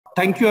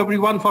Thank you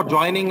everyone for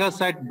joining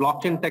us at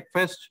Blockchain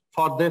TechFest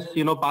for this,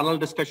 panel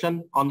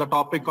discussion on the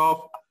topic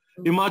of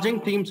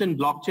emerging themes in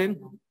blockchain,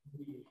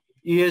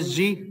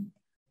 ESG,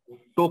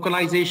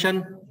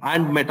 tokenization,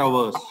 and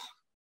Metaverse.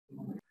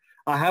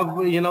 I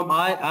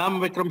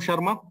am Vikram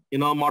Sharma,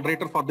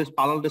 moderator for this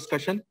panel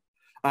discussion.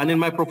 And in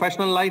my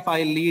professional life,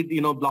 I lead,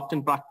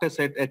 blockchain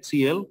practice at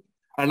HCL.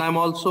 And I'm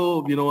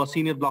also, a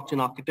senior blockchain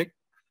architect.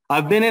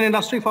 I've been in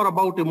industry for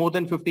about more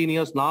than 15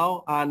 years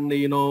now, and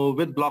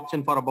with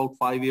blockchain for about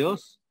 5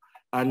 years.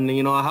 And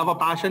I have a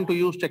passion to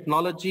use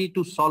technology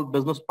to solve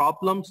business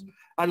problems,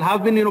 and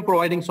have been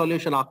providing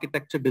solution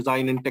architecture,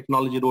 design, and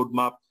technology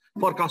roadmap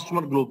for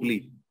customer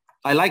globally.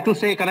 I like to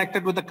stay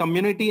connected with the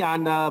community,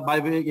 and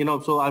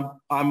so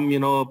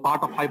I'm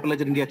part of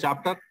Hyperledger India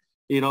Chapter.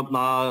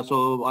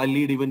 So I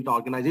lead event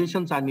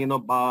organizations and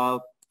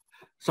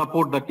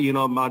support that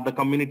the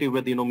community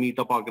with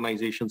meetup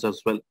organizations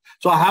as well.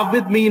 So I have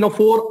with me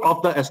 4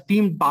 of the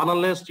esteemed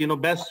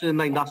panelists, best in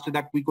the industry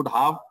that we could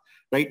have,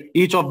 right?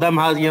 Each of them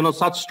has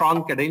such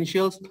strong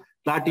credentials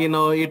that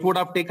it would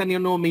have taken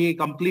me a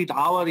complete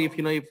hour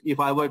if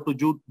I were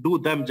to do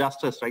them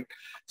justice, right?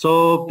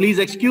 So please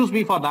excuse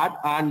me for that,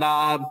 and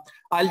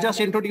I'll just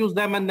introduce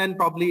them, and then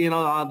probably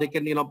they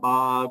can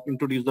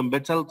introduce them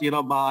themselves.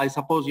 I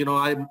suppose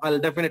I'll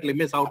definitely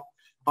miss out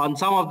on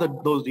some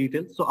of those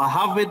details. So I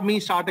have with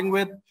me, starting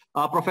with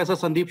Professor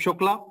Sandeep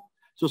Shukla.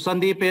 So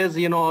Sandeep is,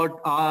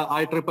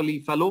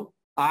 IEEE Fellow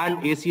and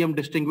ACM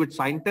Distinguished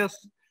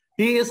Scientist.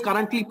 He is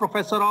currently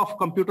Professor of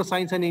Computer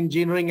Science and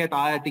Engineering at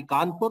IIT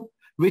Kanpur,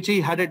 which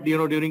he headed,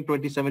 during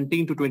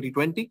 2017 to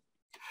 2020.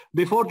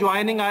 Before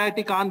joining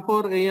IIT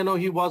Kanpur,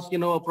 he was,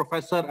 a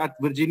professor at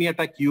Virginia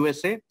Tech,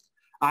 USA.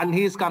 And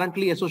he is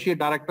currently Associate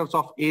Director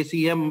of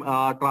ACM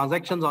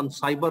Transactions on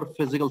Cyber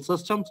Physical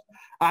Systems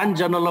and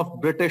Journal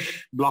of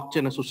British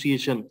Blockchain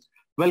Association.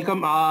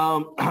 Welcome,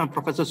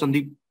 Professor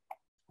Sandeep.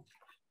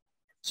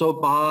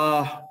 So,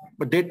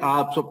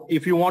 so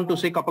if you want to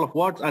say a couple of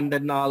words, and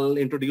then I'll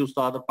introduce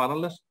the other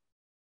panelists.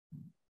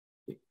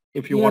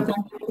 If you want.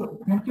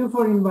 Thank you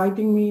for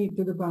inviting me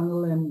to the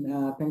panel,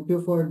 and thank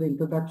you for the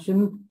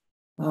introduction.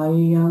 I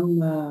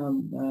am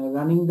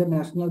running the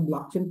National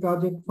Blockchain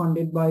Project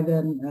funded by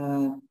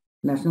the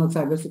National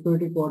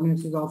Cybersecurity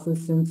Coordinator's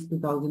Office since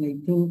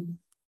 2018.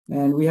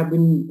 And we have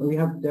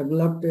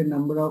developed a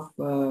number of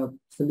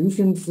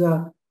solutions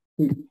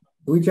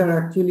which are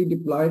actually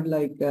deployed,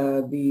 like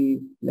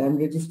the land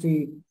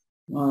registry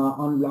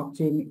on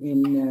blockchain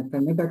in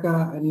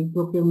Karnataka, an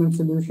e-procurement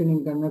solution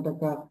in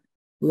Karnataka.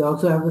 We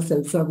also have a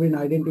self-sovereign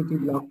identity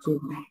blockchain,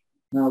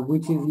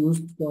 which is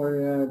used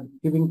for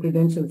giving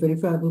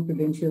verifiable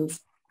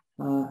credentials.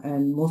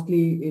 And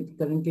mostly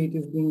currently it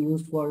is being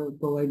used for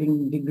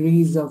providing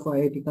degrees of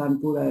IIT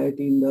Kanpur, IIT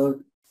Indore,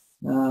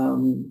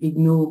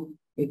 IGNOU,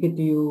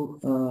 AKTU,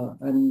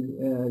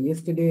 and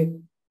yesterday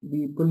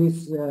the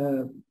Police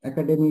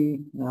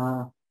Academy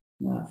and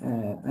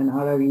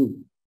RRU.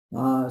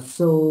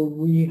 So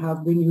we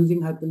have been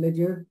using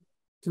Hyperledger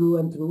through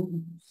and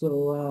through.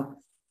 So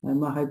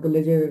I'm a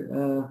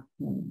Hyperledger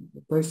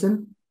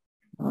person.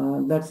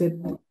 That's it.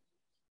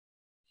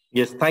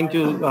 Yes, thank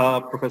you,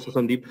 Professor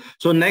Sandeep.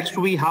 So next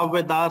we have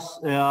with us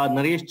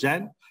Naresh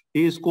Jain.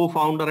 He is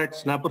co-founder at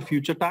Snapper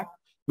FutureTech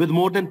with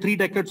more than 3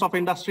 decades of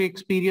industry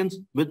experience,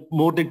 with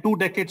more than 2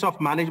 decades of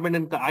management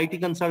and IT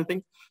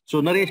consulting. So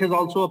Naresh is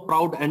also a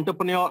proud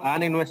entrepreneur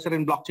and investor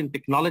in blockchain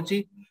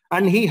technology.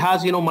 And he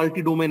has,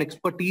 multi-domain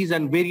expertise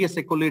and various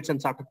accolades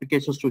and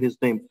certifications to his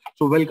name.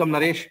 So welcome,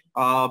 Naresh.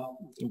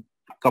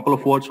 Couple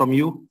of words from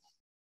you.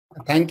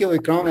 Thank you,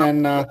 Vikram,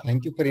 and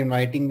thank you for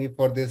inviting me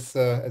for this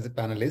as a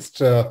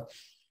panelist.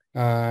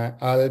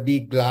 I'll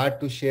be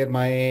glad to share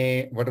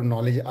whatever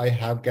knowledge I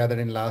have gathered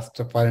in last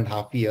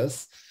 5.5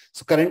 years.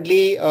 So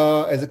currently,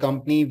 as a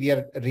company, we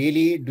are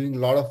really doing a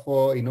lot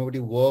of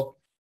innovative work.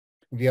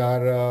 We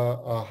are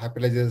a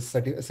Hyperledger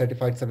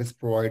certified service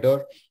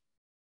provider.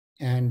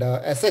 And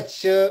as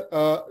such,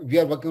 we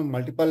are working on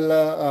multiple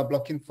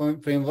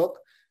blockchain framework,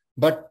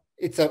 but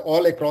it's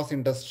all across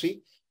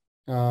industry.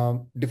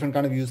 Different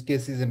kind of use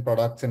cases and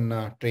products and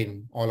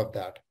training, all of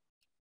that.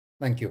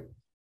 Thank you.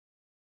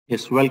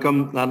 Yes,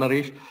 welcome,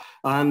 Naresh.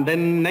 And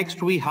then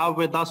next we have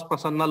with us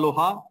Prasanna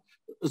Lohar.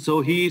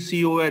 So he is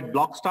CEO at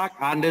Blockstack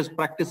and is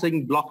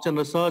practicing blockchain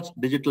research,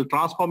 digital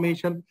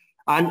transformation,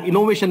 and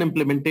innovation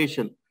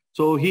implementation.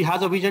 So he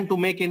has a vision to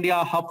make India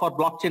a hub for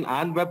blockchain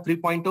and Web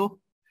 3.0.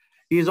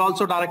 He is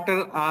also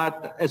director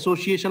at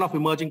Association of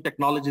Emerging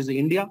Technologies in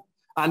India.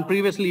 And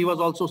previously he was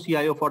also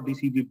CIO for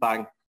DCB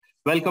Bank.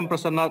 Welcome,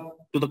 Prasanna,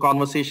 to the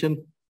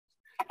conversation.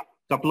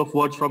 Couple of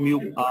words from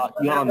you.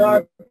 You're on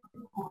mute.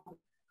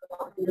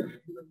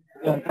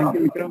 Yeah, thank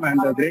you, Vikram,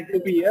 and great to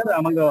be here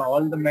among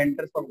all the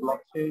mentors of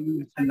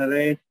blockchain, Mr.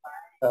 Naresh,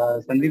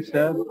 Sandeep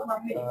sir,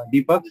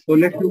 Deepak. So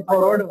let's look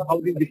forward how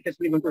this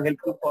discussion is going to help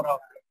you for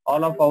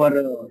all of our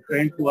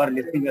friends who are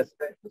listening us.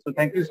 So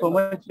thank you so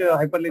much,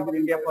 Hyperledger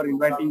India, for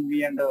inviting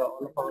me and all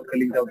of our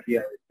colleagues out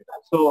here.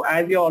 So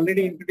as you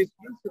already introduced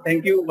me, so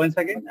thank you once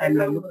again, and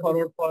look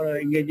forward for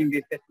engaging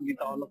this session with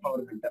all of our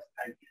mentors.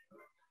 Thank you.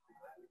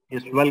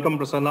 Yes, welcome,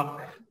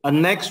 Prasanna.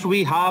 Next,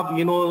 we have,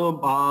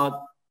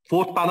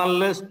 fourth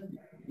panelist,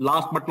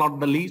 last but not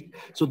the least.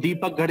 So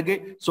Deepak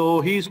Ghadke. So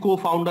he's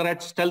co-founder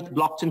at Stealth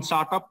Blockchain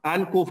Startup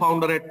and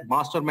co-founder at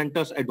Master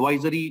Mentors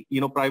Advisory,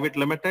 Private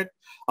Limited,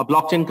 a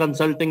blockchain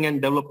consulting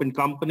and development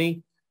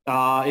company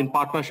in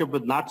partnership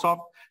with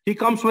Natsoft. He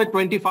comes with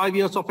 25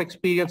 years of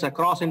experience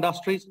across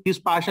industries. His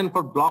passion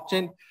for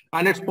blockchain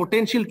and its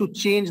potential to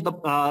change the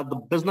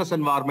business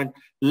environment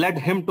led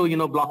him to,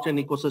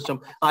 blockchain ecosystem.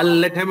 I'll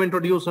let him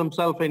introduce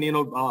himself and,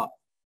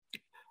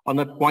 on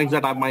the points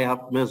that I might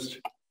have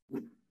missed.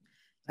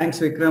 Thanks,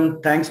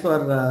 Vikram. Thanks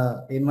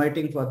for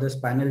inviting for this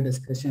panel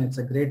discussion. It's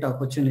a great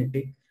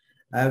opportunity.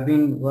 I've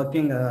been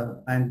working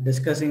and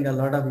discussing a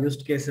lot of use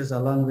cases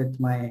along with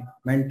my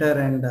mentor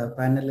and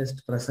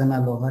panelist, Prasanna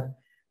Lohar.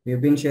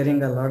 We've been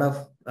sharing a lot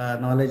of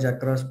knowledge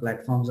across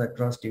platforms,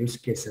 across use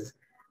cases.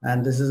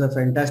 And this is a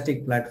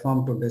fantastic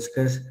platform to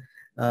discuss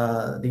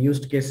the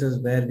use cases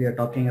where we are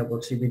talking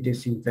about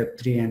CBDC,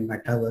 Web3 and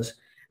Metaverse.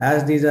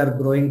 As these are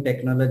growing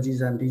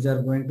technologies and these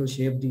are going to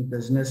shape the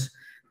business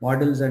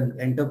models and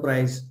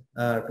enterprise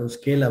to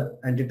scale up.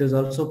 And it is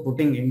also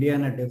putting India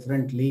in a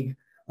different league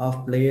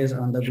of players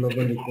on the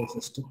global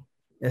ecosystem,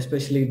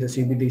 especially the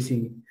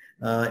CBDC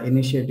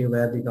initiative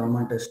where the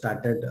government has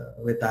started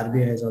with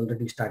RBI has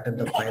already started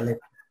the pilot.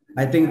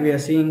 I think we are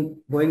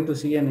going to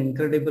see an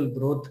incredible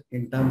growth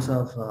in terms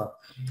of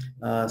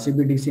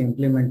CBDC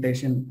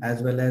implementation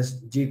as well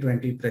as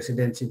G20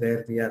 presidency,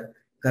 where we are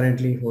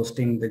currently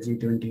hosting the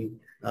G20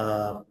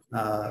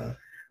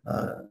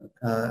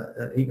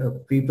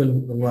 people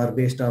who are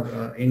based out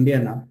of India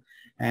now.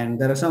 And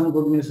there are some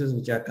good news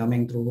which are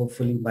coming through.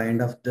 Hopefully by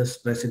end of this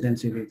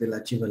presidency, we will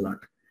achieve a lot.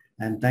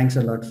 And thanks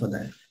a lot for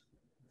that.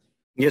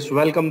 Yes,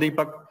 welcome,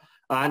 Deepak.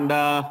 And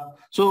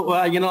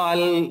in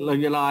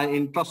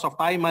interest of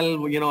time,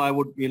 I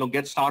would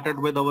get started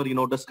with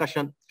our,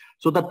 discussion.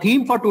 So the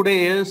theme for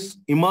today is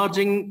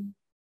emerging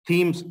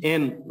themes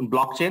in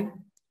blockchain,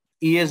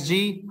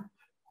 ESG,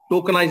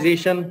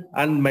 tokenization,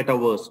 and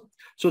Metaverse.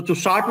 So to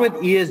start with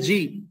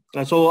ESG,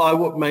 so I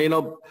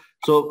would,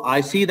 so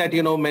I see that,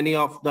 many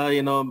of the,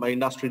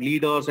 industry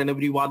leaders and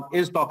everyone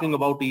is talking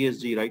about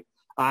ESG, right?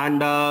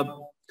 And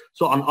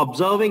so on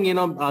observing,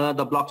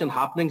 the blockchain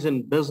happenings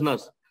in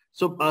business,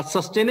 so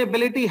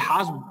sustainability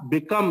has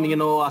become,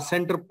 a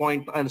center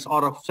point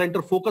or a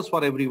center focus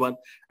for everyone.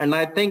 And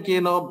I think,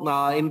 in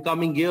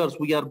coming years,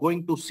 we are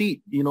going to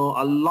see, a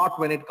lot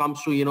when it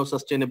comes to,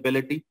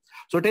 sustainability.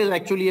 So it is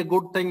actually a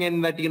good thing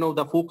in that,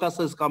 the focus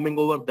is coming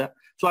over there.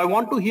 So I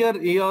want to hear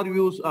your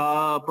views,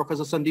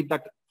 Professor Sandeep,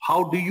 that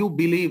how do you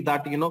believe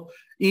that,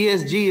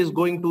 ESG is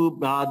going to,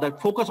 that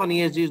focus on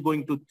ESG is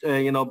going to,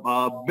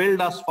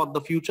 build us for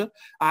the future,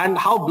 and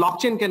how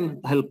blockchain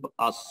can help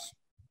us?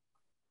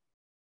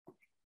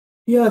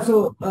 Yeah,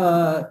 so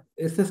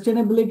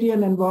sustainability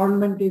and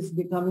environment is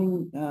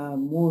becoming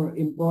more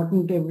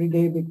important every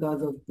day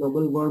because of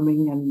global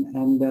warming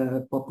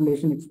and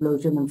population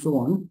explosion and so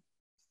on.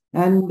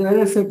 And there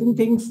are certain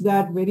things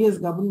that various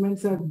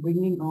governments are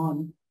bringing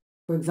on.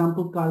 For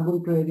example,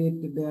 carbon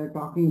credit, they're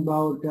talking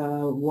about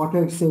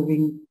water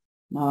saving.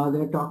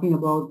 They're talking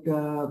about,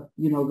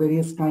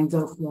 various kinds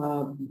of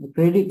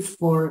credits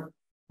for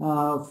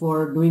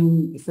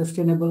doing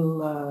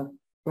sustainable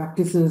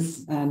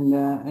practices and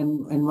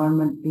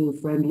environmental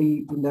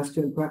friendly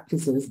industrial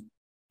practices.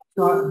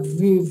 So a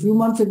few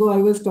months ago, I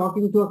was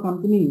talking to a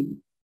company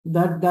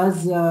that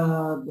does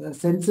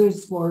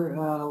sensors for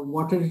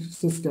water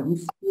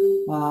systems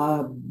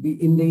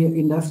in the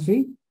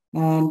industry,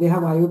 and they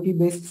have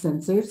IoT-based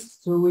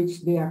sensors through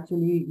which they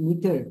actually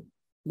meter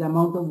the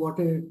amount of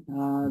water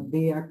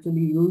they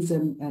actually use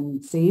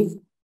and save.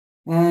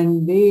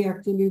 And they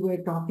actually were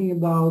talking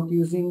about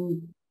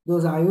using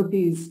those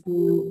IoTs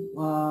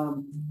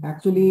to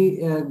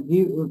actually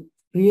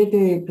create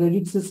a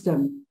credit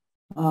system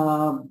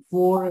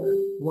for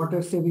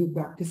water saving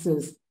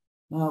practices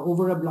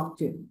over a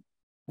blockchain.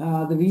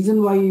 The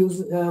reason why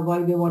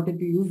they wanted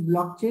to use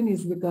blockchain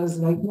is because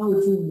right now it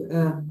is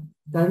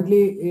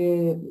currently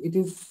it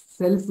is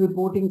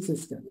self-reporting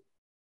system.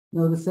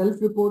 Now the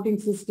self-reporting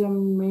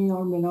system may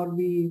or may not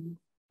be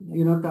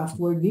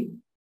trustworthy,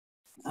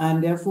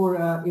 and therefore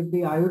if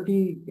the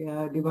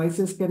IoT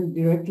devices can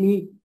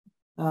directly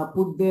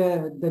put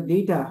the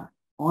data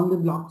on the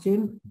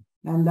blockchain,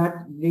 and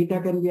that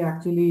data can be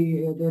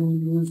actually then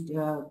used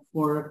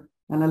for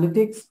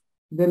analytics,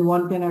 then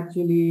one can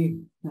actually,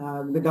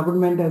 the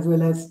government as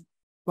well as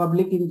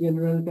public in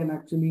general can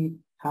actually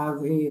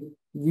have a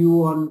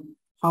view on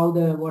how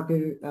the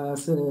water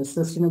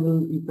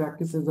sustainable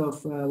practices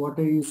of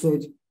water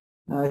usage,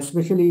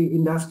 especially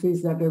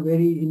industries that are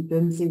very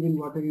intensive in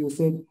water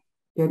usage,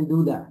 can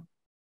do that.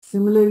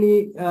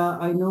 Similarly,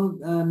 I know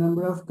a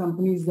number of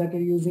companies that are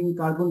using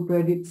carbon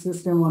credit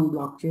system on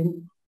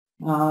blockchain.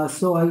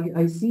 So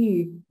I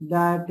see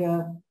that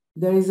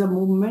there is a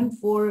movement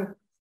for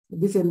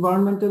this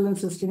environmental and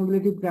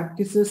sustainability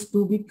practices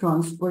to be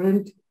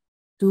transparent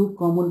to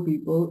common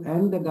people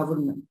and the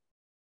government,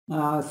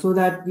 so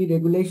that the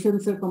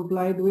regulations are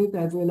complied with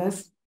as well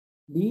as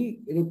the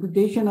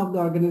reputation of the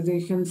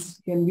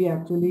organizations can be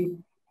actually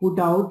put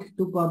out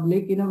to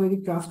public in a very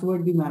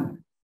trustworthy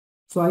manner.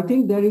 So I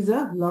think there is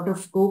a lot of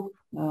scope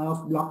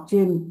of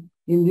blockchain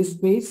in this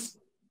space,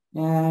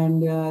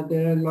 and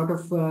there are a lot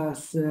of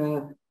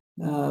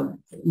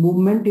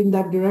movement in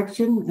that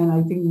direction, and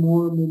I think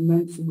more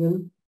movements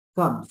will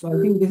come. So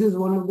I think this is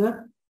one of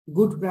the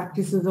good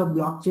practices of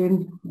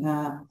blockchain,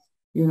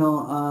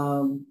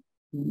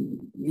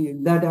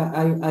 that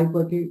I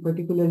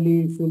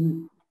particularly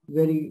feel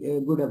very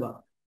good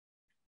about.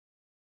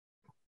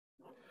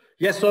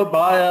 Yes, so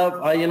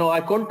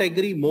I couldn't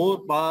agree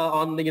more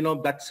on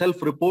that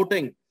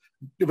self-reporting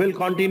will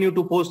continue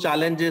to pose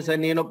challenges,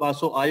 and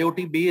so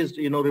IoT-based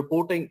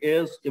reporting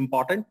is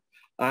important,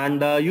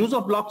 and use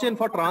of blockchain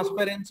for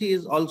transparency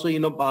is also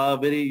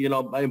very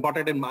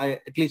important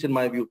at least in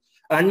my view.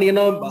 And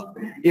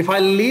if I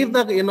leave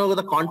the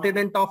the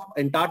continent of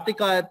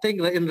Antarctica, I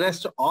think in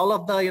rest all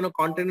of the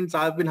continents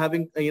I've been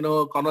having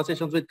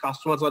conversations with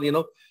customers or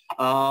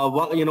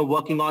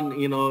working on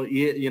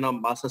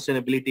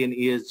sustainability and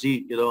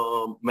ESG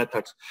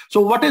methods. So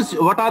what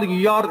are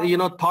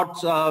your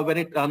thoughts when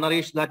it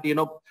Naresh, that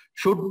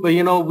should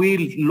we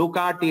look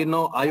at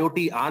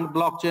IoT and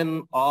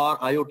blockchain, or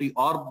IoT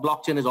or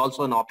blockchain is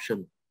also an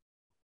option?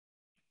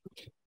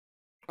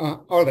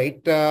 All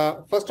right.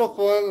 First of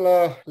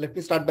all, let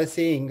me start by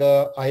saying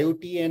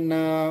IoT and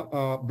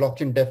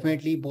blockchain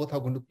definitely both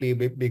are going to play a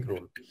big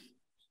role.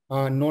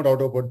 No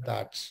doubt about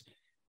that.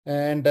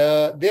 And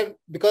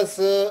because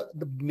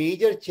the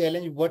major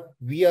challenge what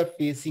we are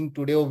facing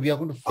today, or we are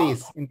going to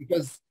face,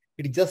 because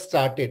it just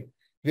started,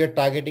 we are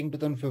targeting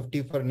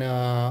 2050 for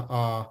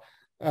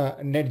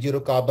net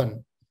zero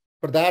carbon.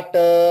 For that,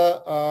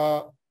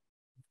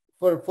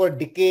 for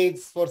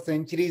decades, for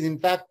centuries, in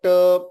fact,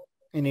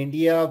 in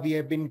India, we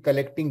have been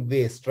collecting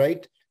waste,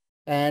 right?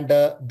 And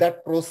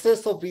that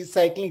process of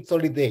recycling, it's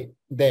already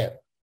there.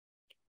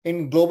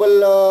 In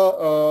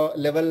global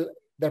level,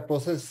 that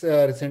process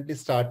recently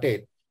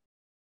started.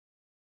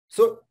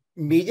 So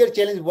major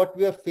challenge what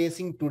we are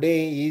facing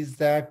today is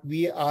that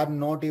we are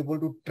not able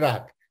to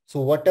track. So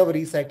whatever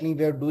recycling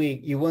we are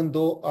doing, even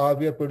though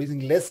we are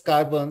producing less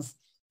carbons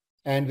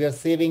and we are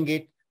saving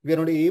it, we are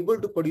not able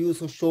to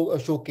produce a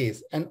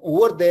showcase. And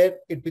over there,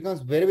 it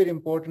becomes very, very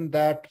important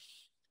that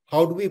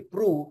how do we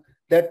prove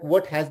that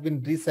what has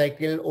been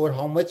recycled or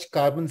how much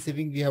carbon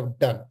saving we have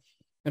done?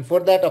 And for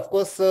that, of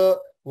course,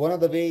 one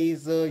of the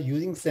ways is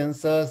using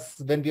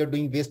sensors when we are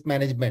doing waste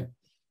management,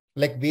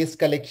 like waste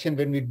collection,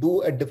 when we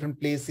do at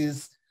different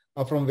places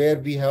from where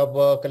we have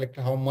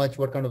collected how much,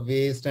 what kind of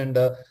waste, and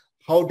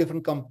how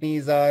different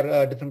companies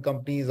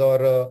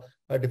or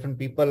different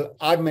people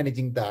are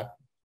managing that.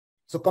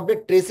 So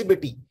complete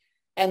traceability.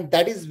 And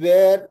that is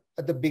where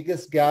the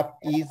biggest gap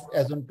is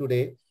as on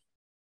today,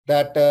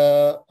 that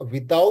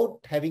without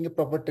having a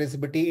proper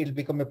traceability, it will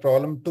become a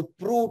problem to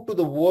prove to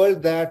the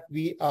world that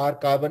we are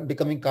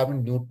becoming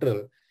carbon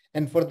neutral.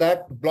 And for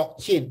that,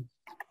 blockchain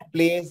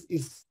plays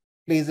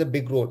a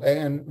big role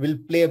and will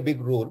play a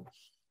big role.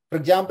 For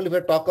example, if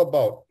I talk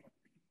about,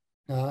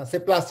 say,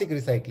 plastic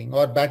recycling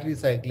or battery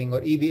recycling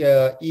or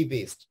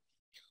e-waste,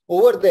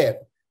 over there,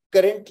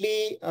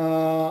 currently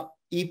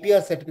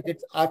EPR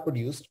certificates are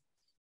produced.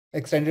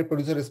 Extended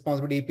producer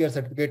responsibility EPR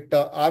certificate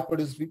are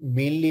produced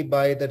mainly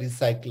by the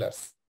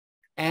recyclers.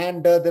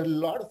 And there are a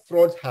lot of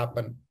frauds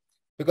happen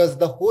because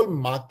the whole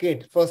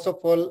market, first of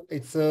all,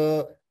 it's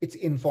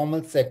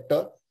informal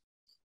sector.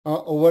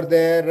 Over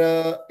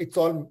there, it's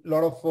all a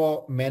lot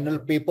of manual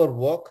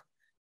paperwork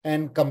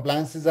and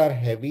compliances are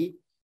heavy.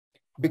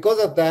 Because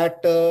of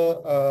that,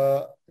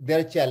 there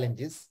are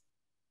challenges.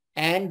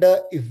 And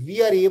if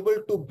we are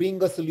able to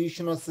bring a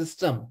solution or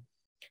system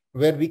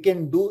where we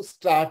can do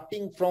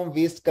starting from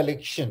waste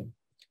collection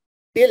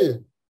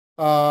till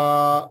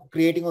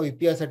creating a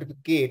EPR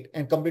certificate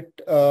and complete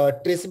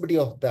traceability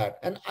of that.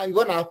 And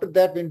even after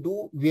that, when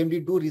we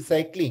do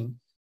recycling,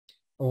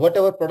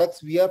 whatever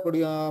products we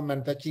are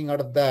manufacturing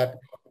out of that,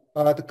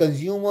 the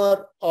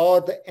consumer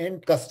or the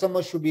end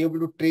customer should be able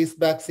to trace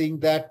back, saying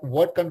that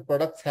what kind of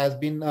products has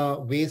been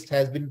waste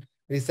has been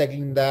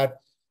recycling that,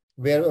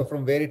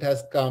 from where it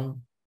has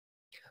come.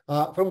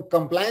 From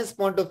compliance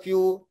point of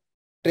view,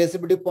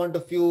 traceability point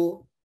of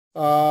view,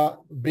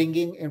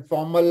 bringing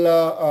informal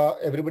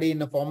everybody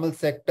in a formal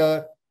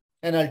sector,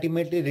 and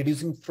ultimately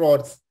reducing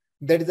frauds.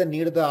 That is the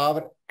need of the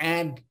hour,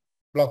 and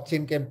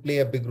blockchain can play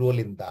a big role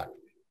in that.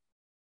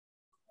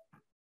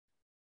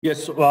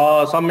 Yes,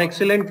 some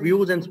excellent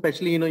views, and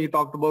especially you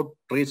talked about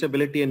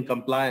traceability and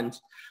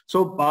compliance.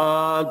 So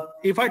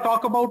if I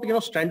talk about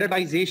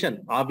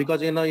standardization,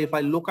 because if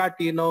I look at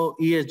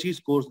ESG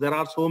scores, there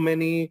are so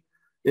many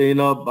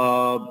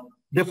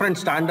different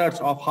standards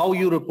of how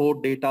you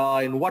report data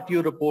and what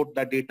you report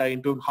that data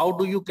into. How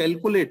do you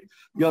calculate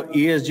your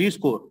ESG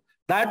score?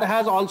 That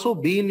has also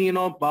been,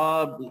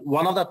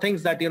 one of the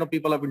things that,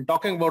 people have been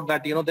talking about,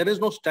 that, there is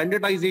no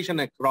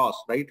standardization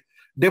across, right?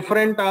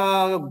 Different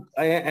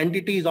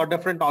entities or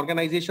different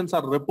organizations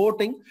are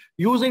reporting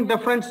using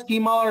different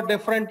schema or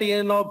different,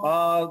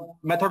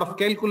 method of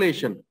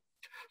calculation.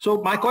 So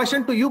my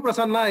question to you,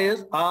 Prasanna,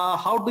 is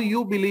how do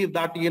you believe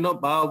that,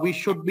 we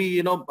should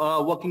be,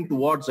 working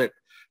towards it?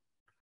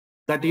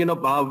 That,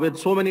 with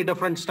so many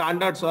different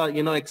standards,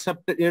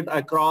 accepted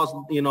across,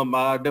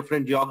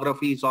 different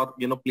geographies or,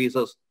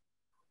 places.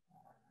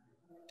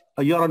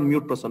 You're on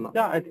mute, Prasanna.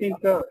 Yeah, I think,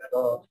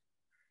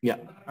 yeah.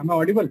 Am I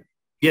audible?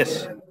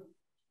 Yes.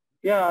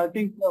 Yeah, I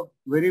think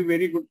very,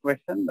 very good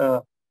question.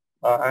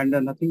 And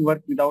nothing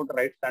works without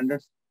right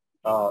standards.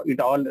 It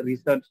all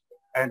research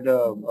and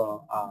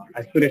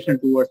aspiration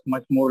towards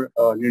much more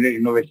needed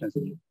innovations.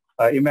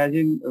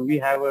 Imagine we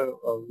have a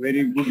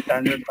very good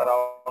standards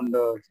around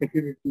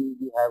security.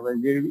 We have a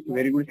very,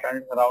 very good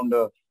standards around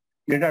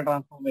data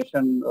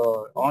transformation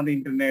on the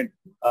internet.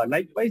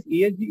 Likewise,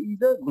 ESG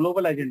is a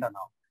global agenda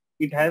now.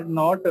 It has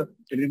not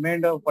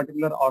remained a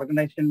particular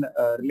organization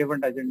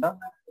relevant agenda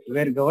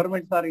where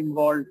governments are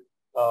involved,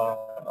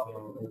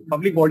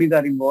 public bodies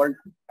are involved,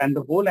 and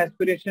the whole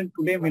aspiration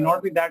today may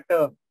not be that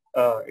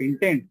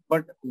intent,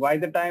 but by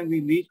the time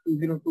we reach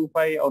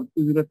 2025 or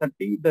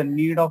 2030, the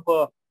need of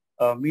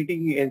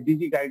meeting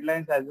SDG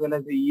guidelines as well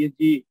as the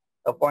ESG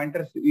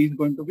pointers is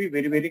going to be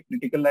very, very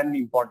critical and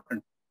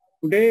important.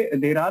 Today,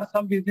 there are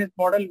some business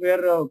model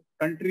where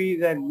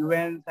countries and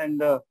UNs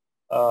and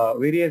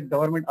various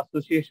government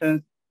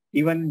associations,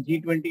 even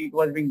G20, it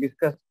was being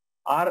discussed,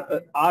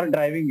 are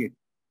driving it.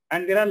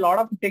 And there are a lot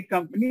of tech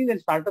companies and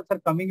startups are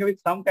coming up with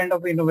some kind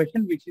of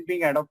innovation which is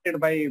being adopted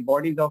by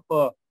bodies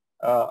of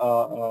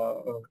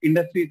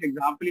industries.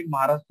 Example, in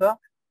Maharashtra,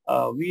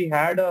 we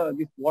had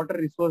this water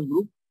resource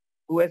group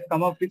who has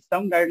come up with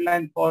some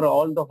guidelines for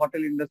all the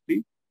hotel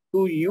industry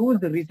to use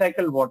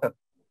recycled water.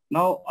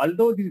 Now,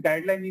 although this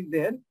guideline is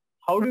there,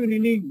 how do you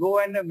really go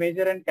and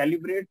measure and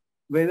calibrate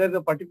whether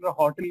the particular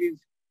hotel is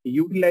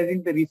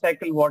utilizing the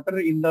recycled water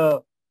in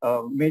the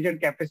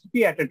measured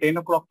capacity at 10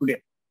 o'clock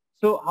today?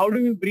 So how do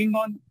you bring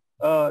on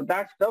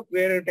that stuff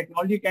where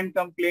technology can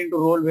come play into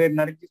role, where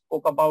Naresh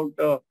spoke about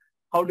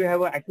how do you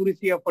have an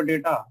accuracy of a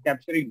data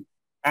capturing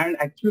and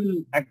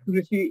actual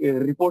accuracy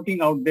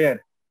reporting out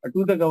there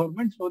to the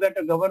government, so that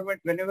the government,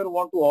 whenever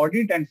want to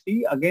audit and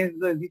see against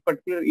this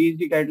particular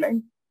ESG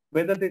guidelines,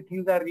 whether the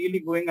things are really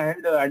going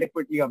ahead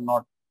adequately or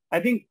not. I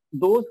think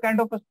those kind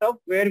of stuff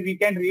where we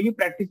can really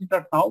practice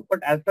it now,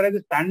 but as far as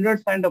the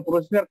standards and the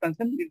procedure are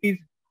concerned,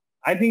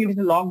 I think it is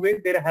a long way.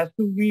 There has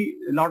to be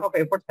a lot of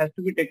efforts has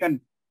to be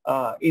taken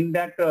in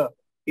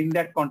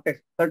that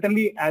context.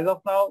 Certainly, as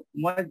of now,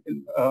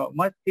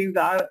 much things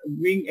are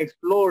being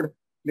explored.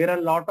 There are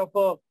a lot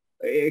of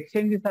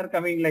exchanges are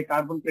coming, like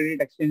carbon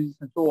credit exchanges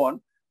and so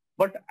on.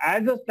 But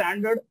as a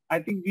standard, I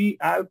think we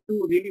have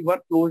to really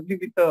work closely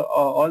with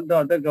all the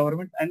other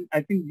governments, and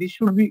I think this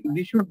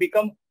should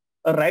become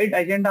a right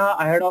agenda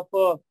ahead of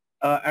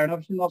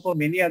adoption of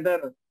many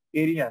other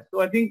areas.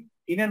 So I think,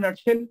 in a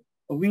nutshell,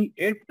 we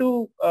have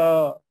to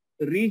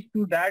reach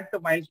to that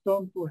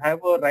milestone to have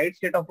a right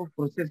set of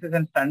processes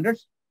and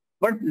standards.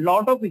 But a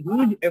lot of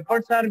huge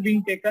efforts are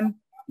being taken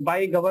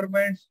by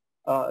governments,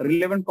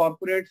 relevant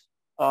corporates,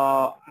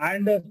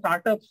 and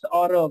startups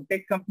or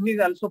tech companies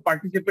also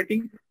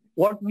participating.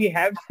 What we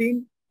have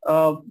seen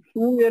 2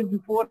 years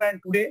before and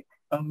today,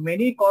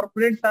 many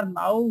corporates are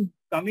now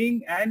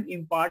coming and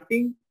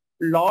imparting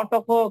a lot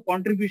of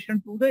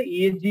contribution to the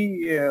ESG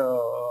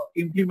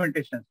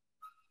implementation.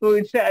 So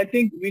I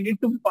think we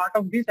need to be part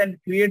of this and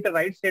create a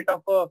right set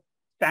of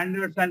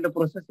standards and the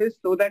processes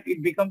so that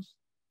it becomes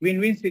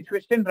win-win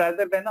situation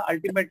rather than an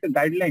ultimate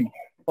guideline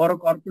for a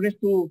corporate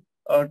to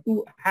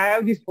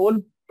have this whole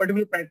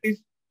particular practice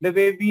the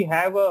way we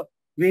have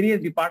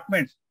various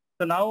departments.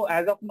 So now,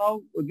 as of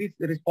now, this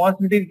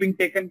responsibility is being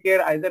taken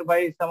care either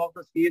by some of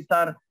the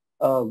CSR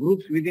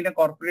groups within a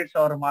corporates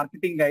or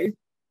marketing guys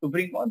to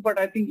bring on. But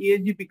I think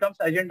ESG becomes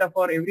agenda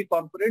for every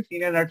corporate.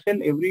 In a nutshell,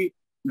 every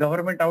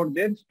government out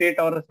there, state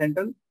or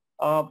central,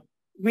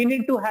 we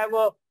need to have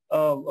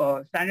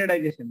a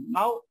standardization.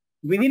 Now,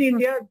 within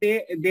India,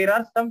 there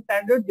are some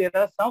standards. There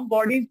are some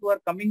bodies who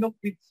are coming up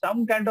with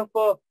some kind of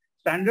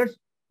standards.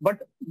 But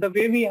the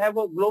way we have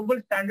a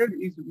global standard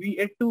is we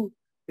have to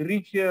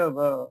reach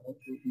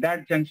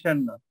that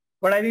junction.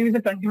 But I think it's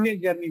a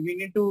continuous journey. We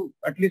need to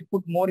at least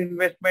put more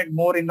investment,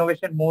 more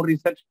innovation, more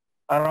research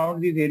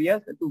around these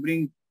areas to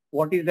bring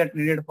what is that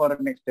needed for the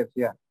next steps.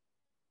 Yeah.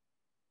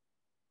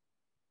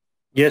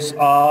 Yes.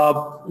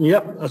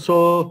 Yeah.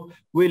 So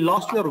we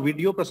lost your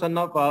video,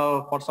 Prasanna,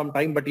 for some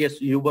time, but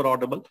yes, you were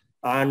audible.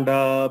 And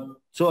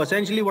so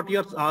essentially, what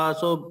you're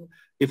so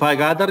if I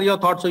gather your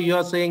thoughts, so you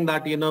are saying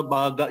that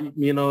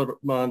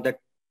that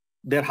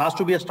there has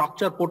to be a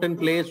structure put in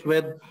place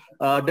with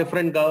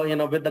different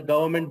with the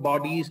government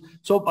bodies.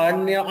 So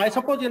and I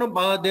suppose there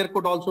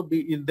would also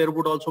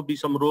be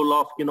some role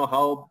of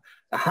how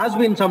has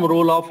been some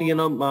role of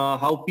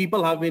how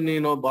people have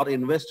been or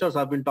investors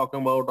have been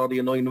talking about, or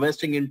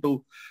investing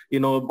into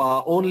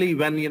only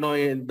when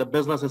the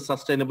business is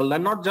sustainable,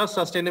 and not just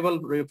sustainable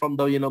from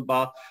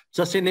the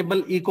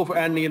sustainable eco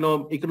and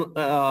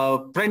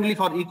friendly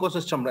for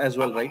ecosystem as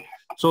well, right?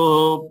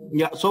 So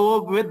yeah,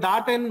 so with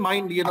that in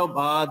mind,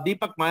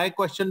 Deepak, my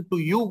question to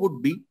you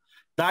would be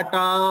that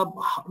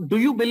do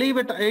you believe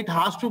it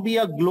has to be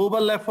a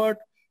global effort,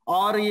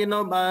 or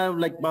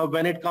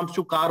when it comes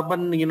to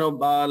carbon,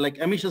 like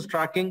emissions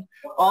tracking,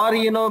 or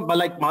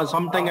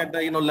something at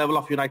the level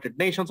of United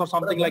Nations or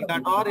something like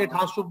that, or it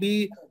has to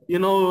be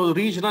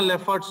regional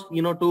efforts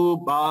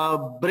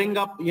to bring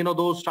up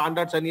those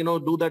standards and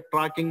do that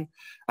tracking,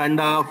 and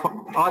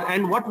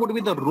and what would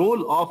be the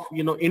role of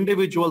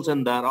individuals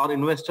in there or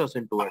investors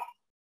into it?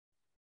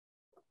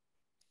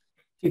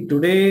 See,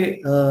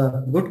 today,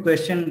 good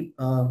question.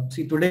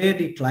 See, today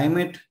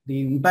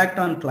the impact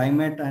on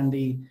climate and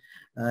the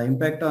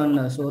impact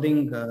on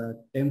soaring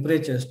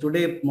temperatures.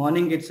 Today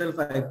morning itself,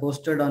 I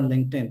posted on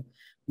LinkedIn,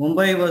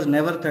 Mumbai was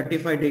never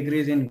 35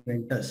 degrees in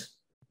winters.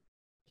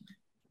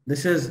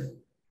 This is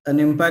an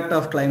impact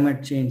of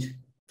climate change,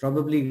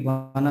 probably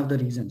one of the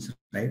reasons,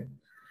 right?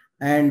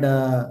 And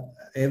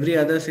every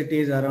other city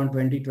is around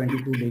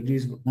 20-22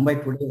 degrees.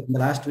 Mumbai today, in the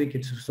last week,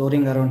 it's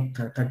soaring around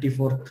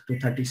 34 to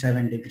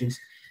 37 degrees,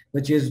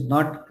 which is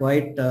not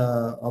quite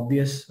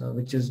obvious,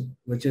 which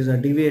is a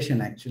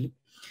deviation actually.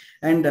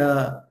 And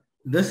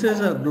this is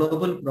a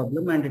global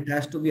problem, and it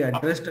has to be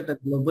addressed at a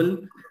global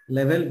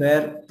level,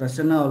 where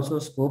Prasanna also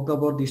spoke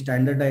about the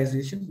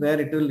standardization,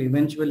 where it will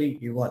eventually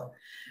evolve.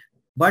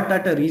 But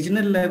at a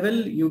regional level,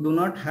 you do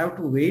not have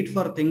to wait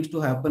for things to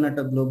happen at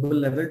a global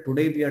level.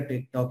 Today, we are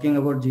talking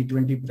about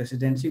G20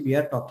 presidency. We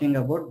are talking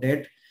about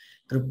debt,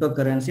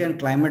 cryptocurrency, and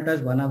climate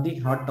as one of the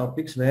hot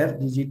topics where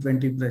the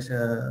G20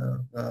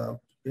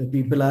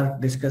 people are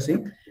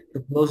discussing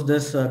to close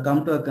this,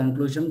 come to a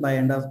conclusion by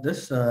end of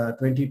this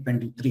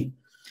 2023.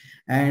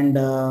 And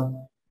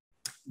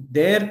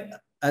there,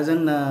 as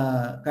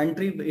a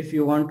country, if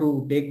you want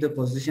to take the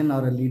position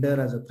or a leader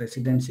as a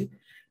presidency,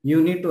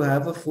 you need to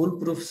have a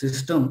foolproof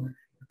system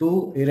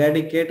to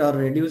eradicate or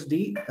reduce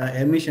the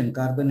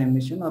carbon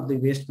emission of the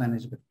waste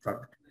management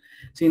product.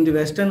 See, in the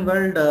Western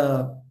world,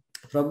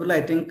 probably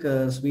I think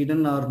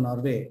Sweden or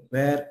Norway,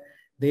 where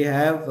they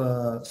have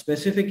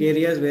specific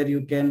areas where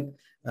you can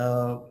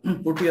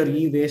put your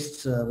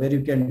e-wastes, where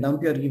you can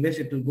dump your e-waste,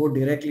 it will go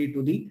directly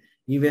to the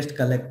e-waste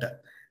collector.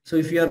 So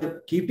if you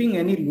are keeping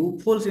any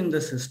loopholes in the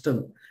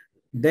system,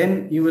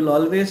 then you will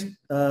always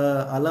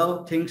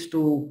allow things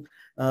to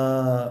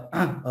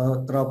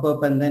crop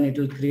up, and then it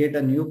will create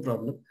a new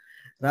problem.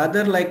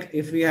 Rather, like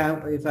if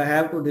I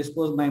have to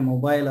dispose my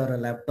mobile or a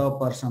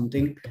laptop or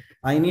something,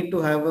 I need to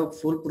have a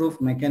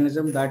foolproof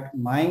mechanism that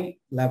my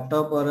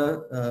laptop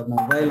or a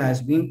mobile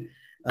has been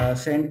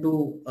sent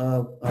to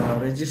a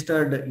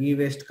registered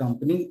e-waste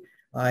company.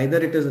 Either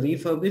it is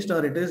refurbished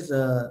or it is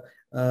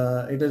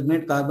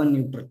made carbon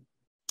neutral.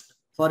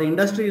 For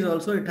industries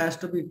also, it has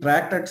to be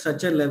tracked at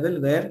such a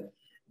level where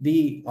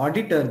the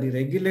auditor, the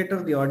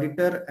regulator, the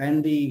auditor,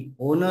 and the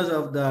owners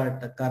of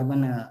the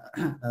carbon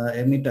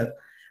emitter,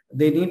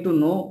 they need to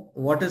know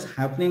what is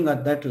happening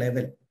at that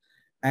level.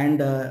 And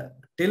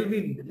till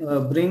we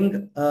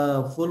bring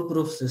a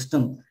foolproof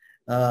system,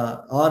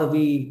 or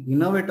we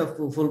innovate a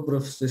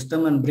foolproof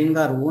system and bring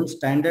our own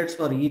standards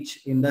for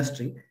each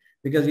industry,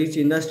 because each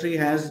industry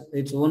has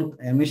its own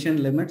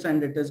emission limits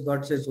and it has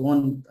got its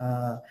own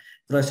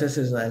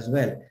processes as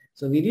well.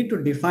 So we need to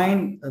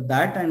define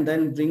that and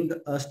then bring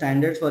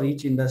standards for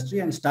each industry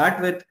and start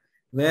with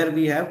where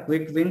we have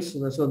quick wins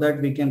so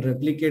that we can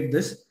replicate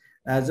this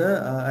as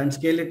and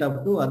scale it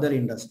up to other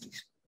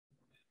industries.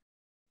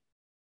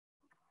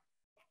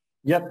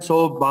 Yeah.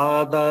 So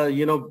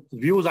the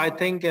views, I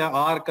think,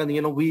 are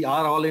we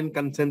are all in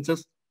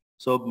consensus.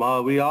 So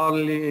we all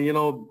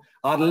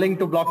are linked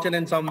to blockchain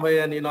in some way,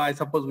 and I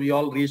suppose we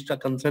all reached a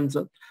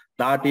consensus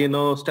that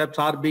steps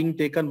are being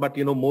taken, but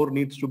more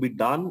needs to be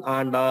done,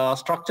 and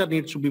structure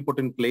needs to be put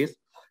in place,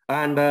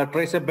 and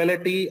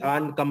traceability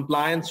and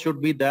compliance should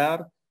be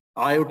there.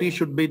 IoT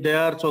should be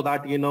there, so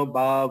that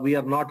we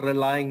are not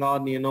relying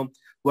on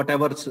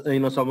whatever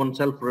someone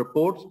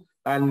self-reports,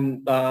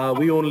 and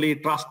we only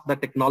trust the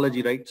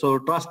technology, right? So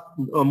trust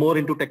more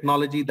into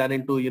technology than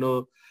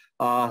into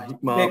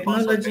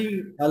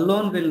technology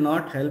alone will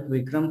not help,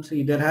 Vikram.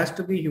 See, there has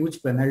to be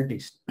huge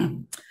penalties.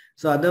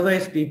 So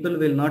otherwise, people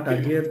will not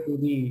adhere to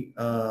the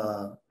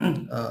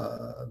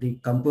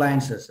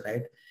compliances,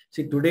 right?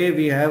 See, today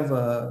we have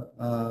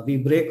we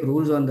break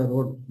rules on the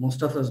road.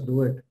 Most of us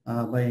do it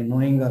by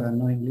knowing or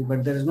unknowingly,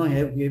 but there is no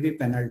heavy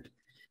penalty.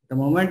 The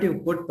moment you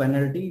put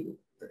penalty,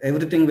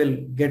 everything will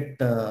get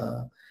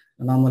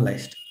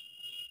normalized.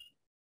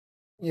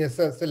 Yes,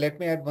 sir. So let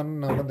me add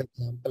one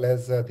example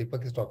as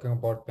Deepak is talking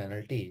about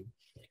penalty.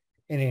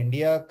 In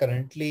India,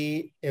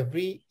 currently,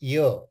 every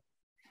year,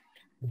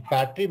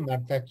 battery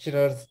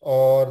manufacturers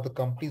or the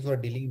companies who are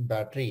dealing in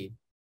battery,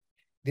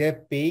 they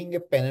are paying a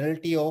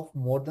penalty of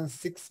more than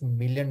 $6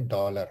 million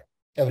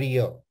every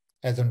year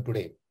as on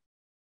today.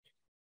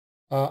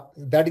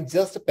 That is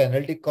just a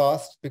penalty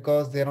cost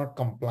because they are not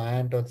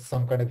compliant or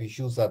some kind of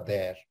issues are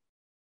there.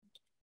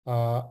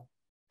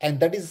 And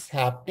that is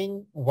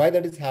happening. Why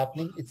that is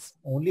happening? It's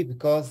only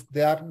because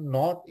they are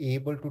not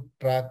able to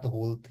track the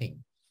whole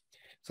thing.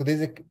 So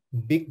there's a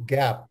big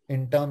gap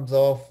in terms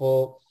of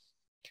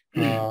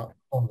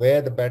from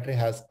where the battery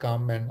has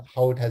come and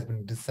how it has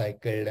been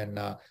recycled and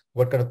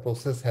what kind of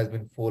process has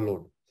been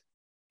followed.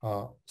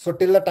 So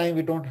till the time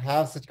we don't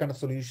have such kind of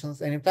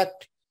solutions, and in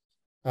fact,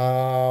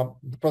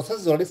 the process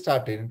has already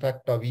started. In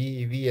fact,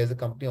 we as a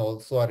company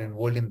also are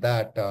involved in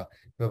that.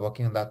 We're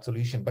working on that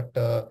solution, but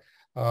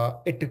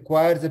it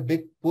requires a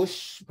big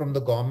push from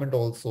the government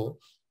also.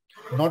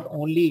 Not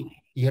only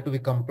you have to be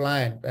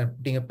compliant and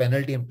putting a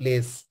penalty in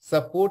place,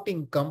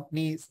 supporting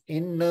companies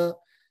in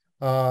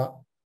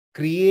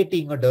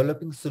creating or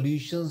developing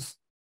solutions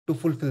to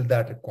fulfill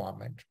that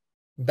requirement.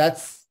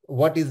 That's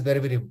what is very,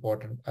 very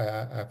important,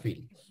 I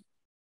feel.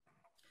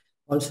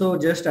 Also,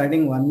 just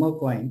adding one more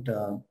point,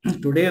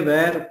 today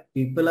where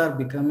people are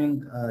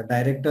becoming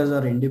directors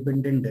or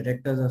independent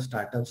directors of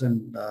startups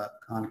and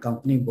on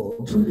company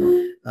boards,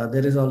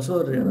 there is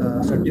also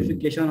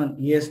certification on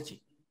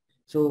ESG.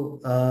 So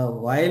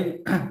while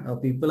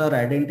people are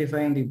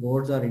identifying the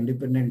boards or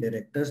independent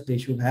directors, they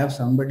should have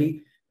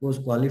somebody who's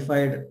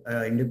qualified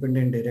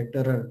independent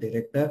director or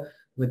director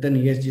with an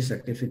ESG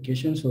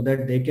certification so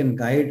that they can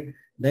guide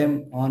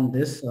them on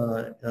this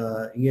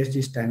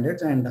ESG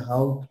standards and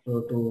how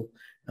to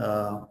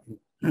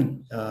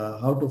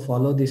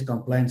follow these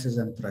compliances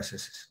and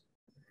processes.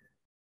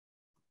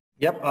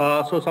 Yep.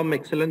 So some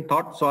excellent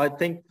thoughts. So I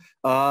think,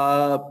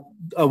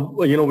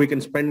 we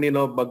can spend,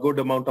 a good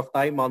amount of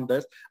time on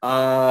this,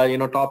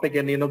 topic,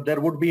 and,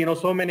 there would be,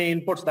 so many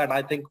inputs that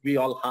I think we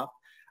all have.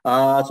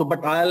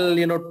 But I'll,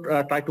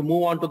 try to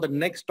move on to the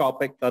next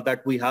topic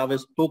that we have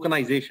is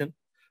tokenization.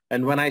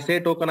 And when I say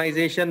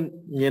tokenization,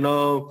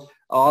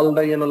 all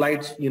the,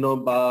 lights,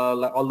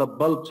 all the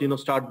bulbs,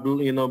 start,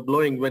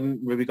 blowing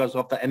because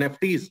of the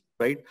NFTs,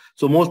 right?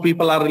 So most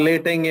people are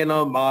relating,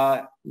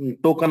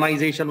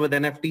 tokenization with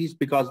NFTs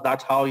because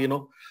that's how,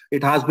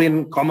 it has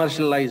been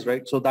commercialized,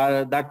 right? So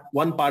that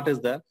one part is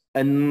there.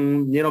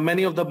 And,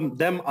 many of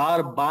them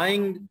are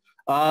buying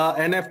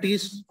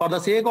NFTs for the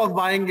sake of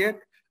buying it.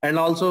 And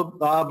also,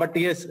 but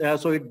yes,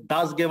 so it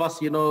does give us,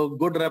 good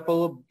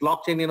repo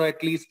blockchain,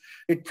 at least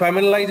it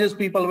familiarizes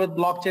people with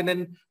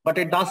blockchain, but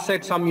it does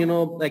set some,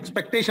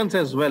 expectations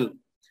as well.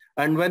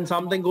 And when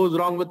something goes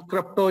wrong with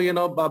crypto,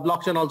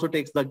 blockchain also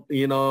takes the,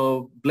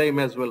 blame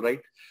as well, right?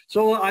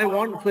 So I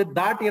want with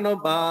that,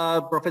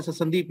 Professor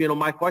Sandeep,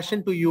 my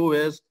question to you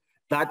is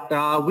that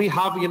we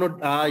have,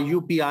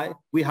 UPI,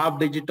 we have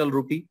digital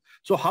rupee.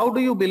 So how do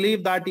you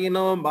believe that,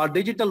 our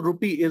digital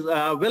rupee is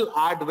will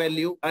add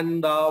value,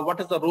 and what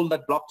is the role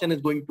that blockchain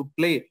is going to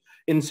play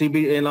in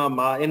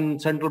in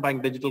central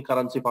bank digital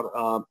currency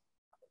for?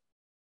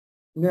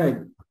 Right.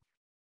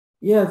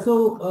 Yeah.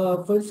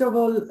 So first of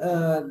all,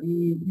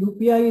 the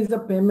UPI is a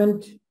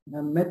payment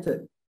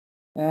method,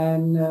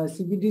 and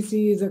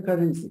CBDC is a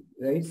currency,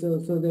 right? So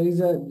there is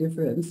a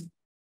difference.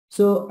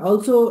 So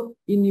also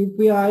in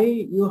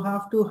UPI, you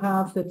have to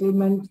have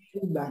settlement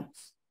through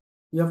banks.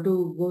 You have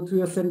to go through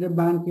your central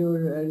bank,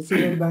 your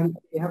receiver bank,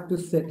 you have to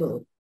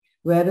settle.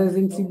 Whereas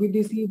in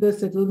CBDC, the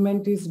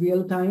settlement is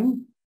real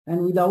time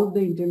and without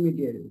the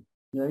intermediary,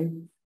 right?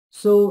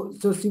 So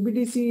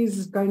CBDC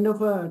is kind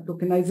of a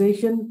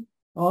tokenization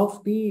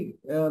of the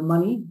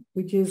money,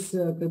 which is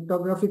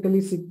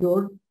cryptographically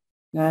secured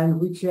and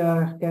which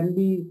can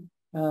be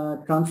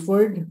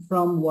transferred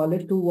from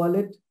wallet to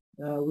wallet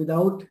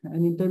without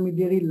an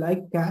intermediary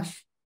like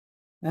cash.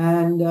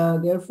 And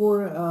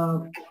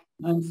therefore,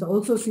 and so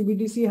also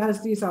CBDC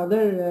has these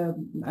other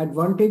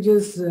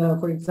advantages.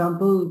 For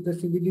example, the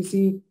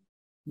CBDC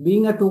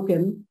being a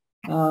token,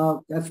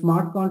 a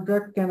smart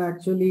contract can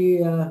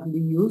actually be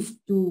used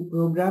to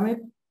program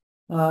it.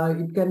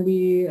 It can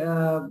be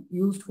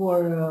used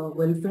for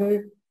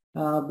welfare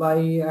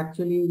by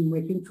actually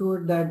making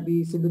sure that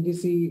the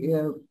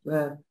CBDC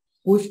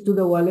push to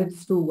the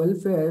wallets to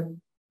welfare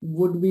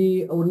would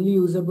be only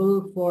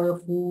usable for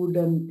food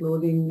and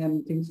clothing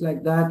and things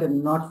like that,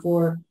 and not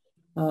for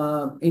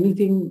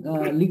anything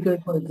liquor,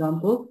 for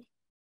example.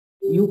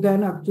 You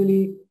can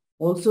actually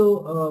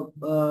also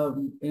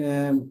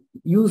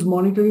use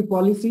monetary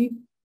policy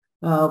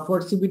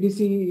for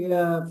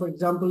CBDC. For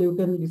example, you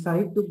can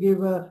decide to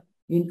give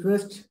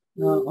interest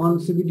on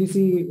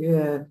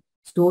CBDC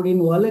stored in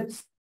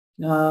wallets.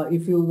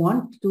 If you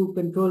want to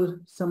control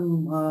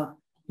some,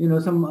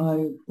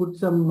 put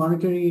some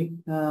monetary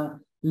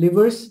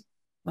levers,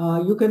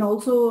 you can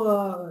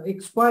also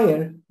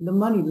expire the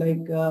money,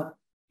 like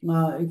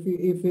if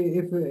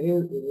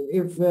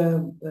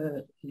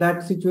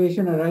that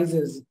situation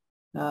arises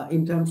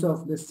in terms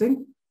of this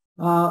thing.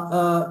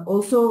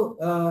 Also,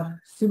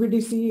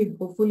 CBDC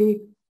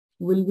hopefully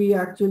will be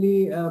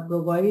actually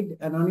provide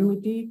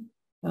anonymity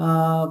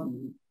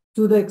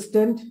to the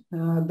extent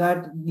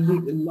that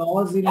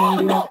laws in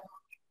India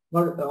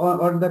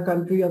or the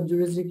country of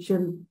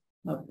jurisdiction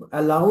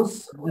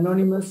allows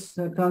anonymous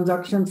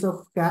transactions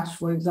of cash,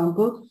 for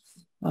example.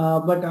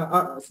 But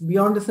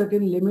beyond a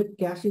certain limit,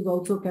 cash is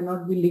also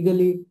cannot be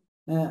legally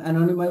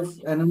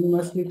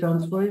anonymously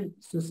transferred.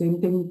 So same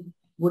thing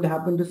would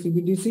happen to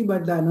CBDC,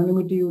 but the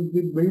anonymity would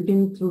be built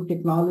in through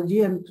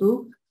technology and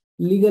through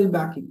legal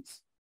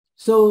backings.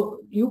 So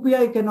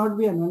UPI cannot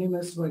be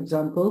anonymous, for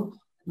example.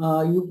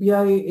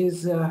 UPI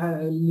is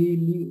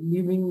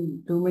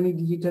leaving too many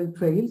digital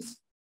trails.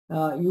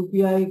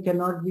 UPI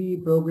cannot be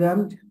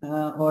programmed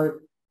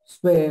or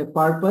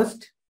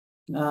purposed.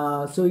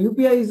 So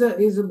UPI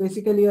is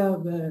basically a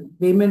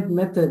payment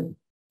method,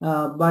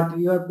 but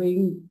you are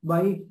paying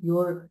by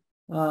your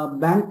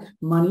bank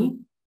money,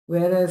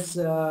 whereas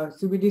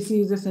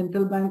CBDC is a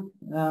central bank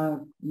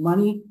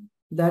money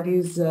that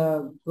is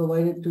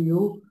provided to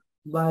you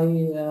by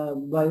via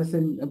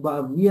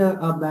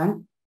a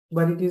bank,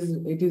 but it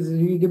is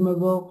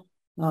redeemable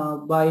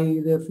by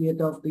the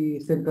fiat of the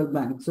central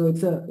bank. So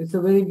it's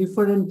a very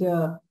different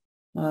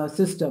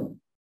system.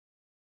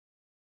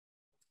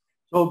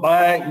 So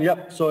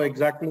so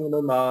exactly,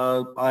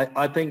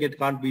 I think it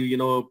can't be,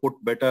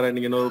 put better and,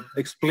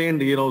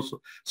 explained,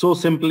 so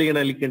simply and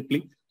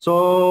elegantly.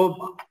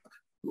 So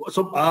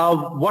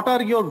what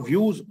are your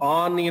views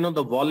on,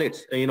 the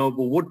wallets?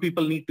 Would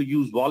people need to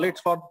use wallets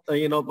for,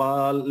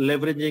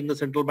 leveraging the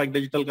central bank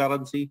digital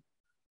currency?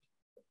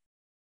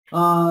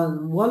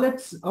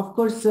 Wallets, of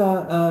course,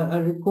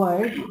 are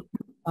required.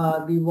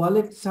 The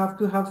wallets have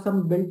to have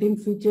some built-in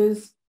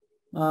features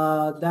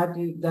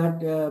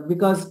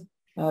because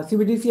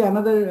CBDC,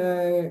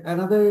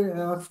 another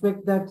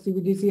aspect that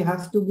CBDC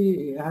has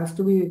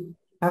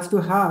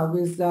to have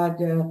is that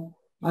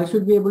I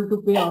should be able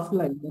to pay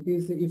offline. That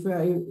is, if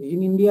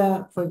in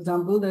India, for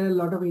example, there are a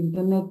lot of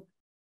internet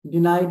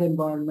denied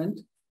environment.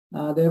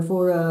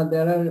 Therefore,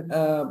 there are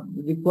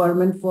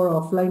requirement for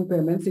offline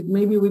payments. It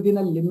may be within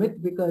a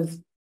limit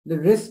because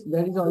there is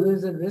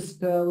always a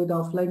risk with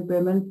offline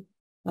payment.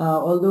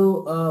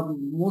 Although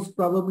most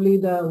probably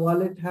the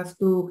wallet has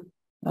to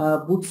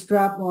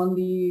bootstrap on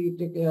the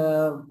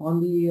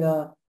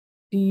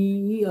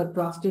TEE or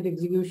trusted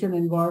execution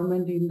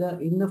environment in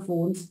the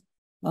phones,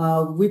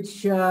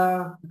 which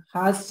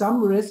has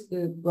some risk,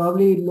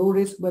 probably low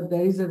risk, but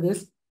there is a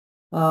risk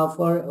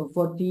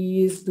for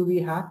TEEs to be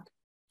hacked.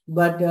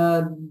 But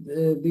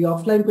the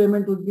offline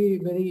payment would be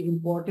very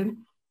important,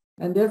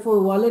 and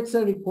therefore wallets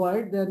are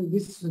required. Then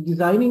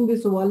designing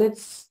these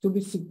wallets to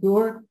be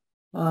secure,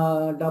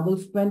 double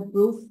spend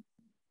proof,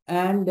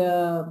 and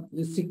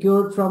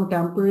secured from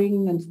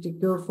tampering and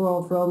secure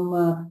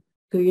from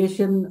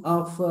creation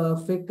of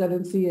fake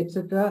currency,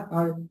 etc.,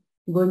 are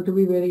going to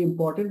be very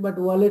important. But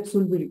wallets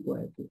will be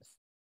required. Yes.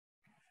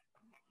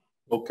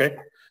 Okay.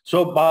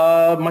 So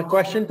my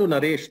question to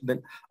Naresh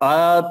then,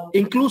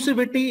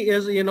 inclusivity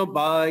is,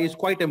 is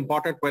quite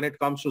important when it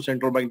comes to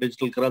central bank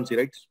digital currency,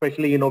 right?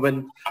 Especially,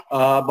 when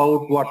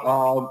about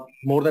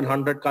more than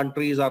 100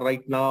 countries are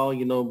right now,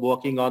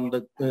 working on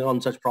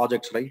such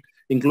projects, right?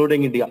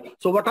 Including India.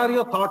 So what are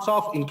your thoughts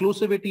of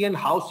inclusivity and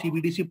how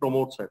CBDC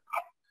promotes it?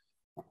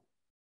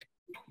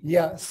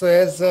 Yeah, so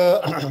as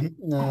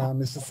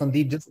Mr.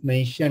 Sandeep just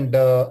mentioned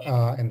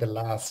in the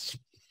last,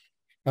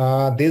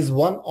 there's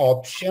one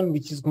option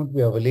which is going to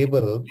be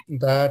available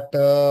that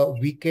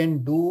we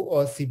can do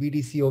a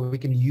CBDC, or we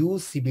can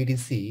use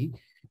CBDC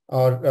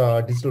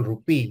or digital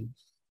rupee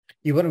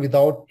even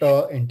without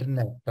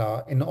internet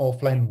in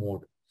offline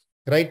mode,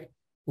 right?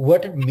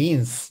 What it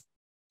means,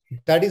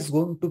 that is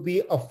going to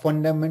be a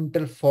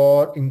fundamental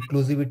for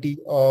inclusivity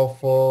of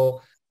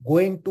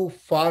going to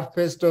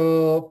far-fetched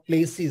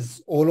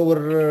places all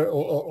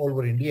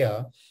over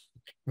India,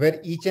 where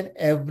each and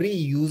every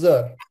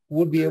user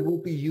would be able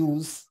to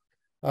use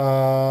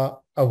a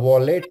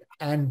wallet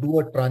and do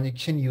a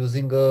transaction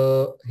using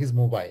his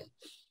mobile,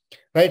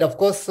 right? Of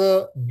course,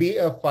 be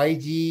a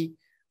 5G,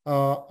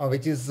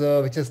 which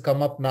has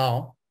come up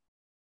now,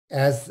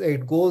 as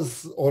it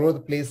goes all over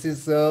the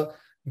places.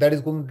 That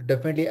is going to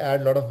definitely add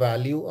a lot of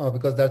value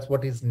because that's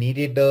what is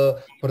needed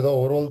for the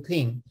overall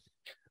thing.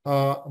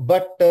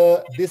 But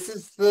this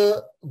is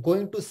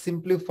going to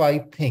simplify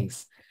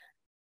things.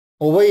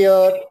 Over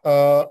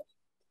here,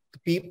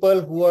 people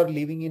who are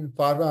living in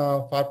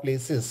far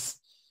places,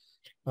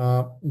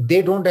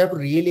 they don't have to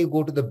really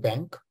go to the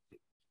bank,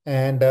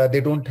 and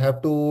they don't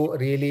have to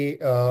really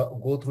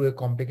go through a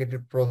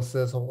complicated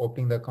process of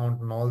opening the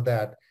account and all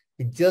that.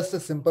 It's just a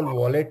simple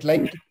wallet,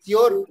 like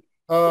your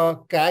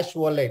cash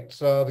wallet,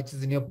 which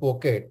is in your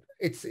pocket.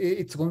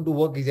 It's going to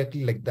work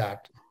exactly like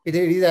that. It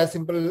is as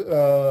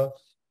simple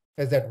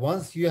as that.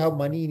 Once you have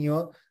money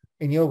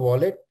in your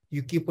wallet,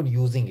 you keep on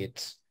using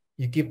it.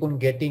 You keep on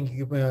getting,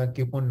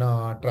 keep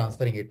on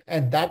transferring it,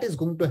 and that is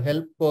going to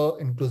help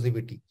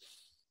inclusivity.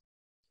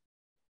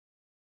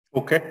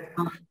 Okay.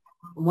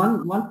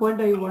 One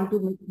point I want to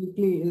make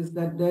quickly is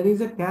that there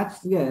is a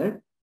catch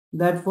there,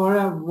 that for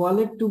a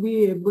wallet to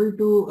be able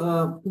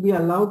to be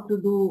allowed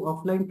to do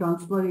offline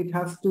transfer, it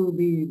has to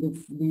be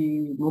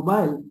the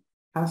mobile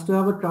has to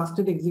have a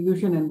trusted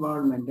execution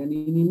environment. And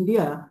in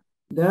India,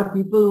 there are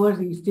people who are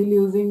still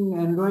using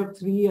Android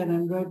 3 and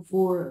Android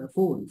 4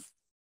 phones.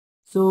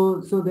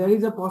 So there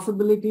is a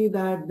possibility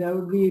that there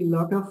would be a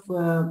lot of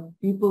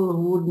people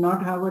who would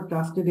not have a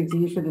trusted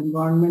execution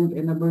environment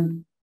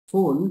enabled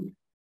phone,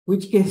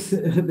 which case the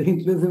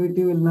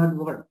inclusivity will not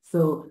work.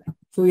 So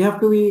we have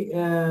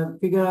to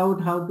figure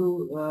out how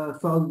to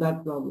solve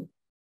that problem.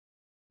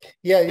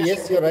 Yeah,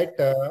 yes, you're right.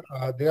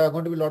 There are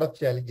going to be a lot of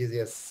challenges.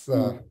 Yes,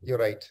 you're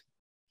right.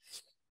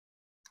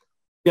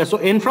 Yeah, so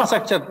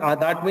infrastructure,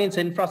 that means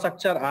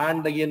infrastructure,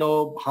 and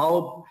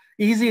how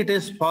easy it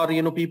is for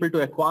people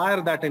to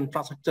acquire that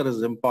infrastructure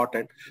is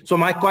important. So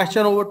my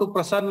question over to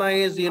Prasanna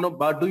is,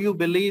 do you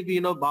believe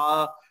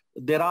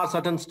there are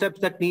certain steps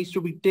that needs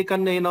to be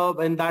taken in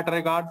that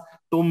regard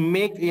to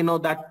make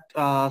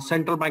that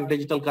central bank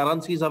digital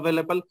currencies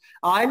available,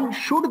 and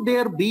should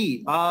there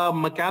be a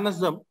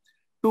mechanism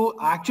to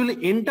actually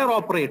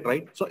interoperate,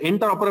 right? So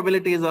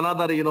interoperability is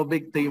another,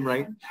 big theme,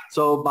 right?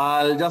 So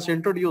I'll just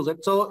introduce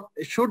it. So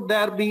should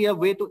there be a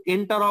way to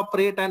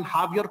interoperate and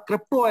have your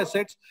crypto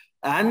assets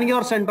and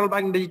your central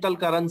bank digital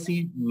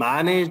currency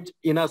managed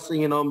in a,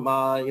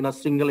 in a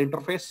single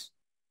interface?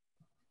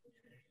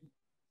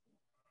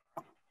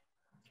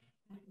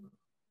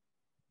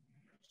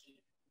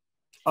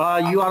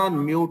 You are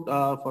on mute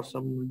for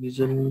some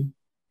reason.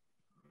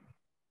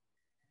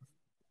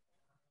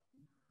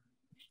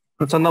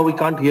 Prasanna, we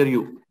can't hear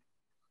you.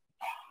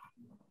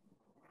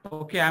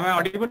 Okay, am I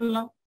audible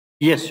now?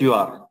 Yes, you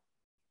are.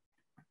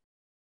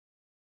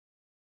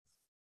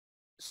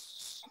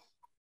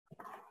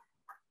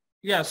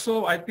 Yeah,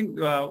 so I think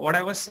what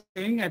I was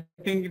saying, I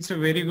think it's a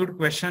very good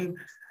question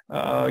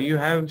you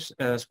have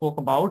spoke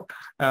about.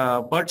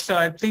 But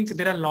I think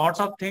there are lots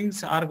of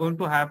things are going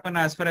to happen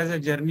as far as a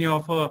journey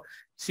of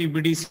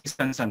CBDC is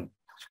concerned.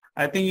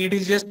 I think it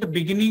is just the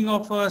beginning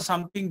of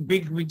something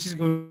big which is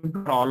going to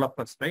for all of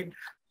us, right?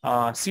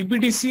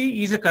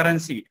 CBDC is a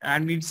currency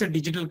and it's a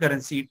digital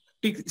currency.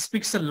 It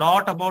speaks a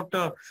lot about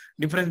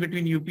difference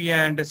between UPI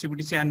and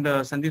CBDC, and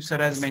Sandeep sir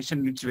has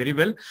mentioned it very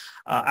well.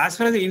 As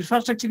far as the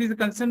infrastructure is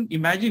concerned,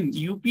 imagine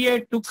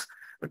UPI took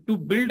to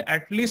build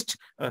at least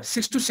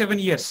 6 to 7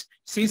 years,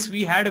 since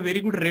we had a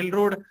very good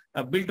railroad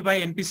built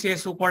by NPCI,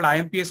 so-called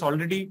IMPS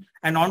already.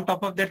 And on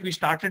top of that, we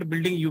started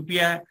building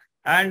UPI.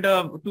 And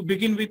to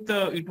begin with,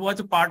 it was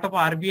a part of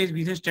RBI's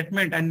vision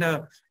statement, and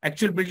the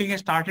actual building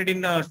has started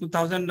in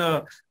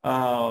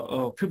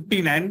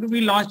 2015, and we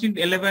launched in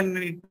 11.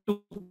 It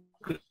took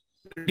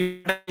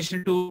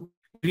to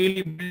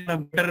really build a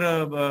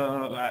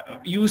better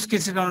use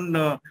cases on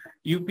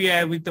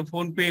UPI with the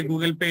Phone Pay,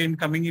 Google Pay, and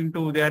coming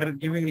into, they are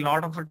giving a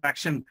lot of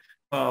traction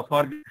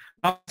for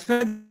as far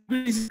as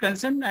this is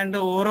concerned. And the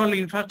overall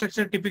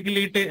infrastructure,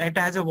 typically it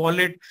has a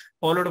wallet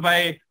followed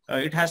by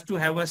it has to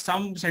have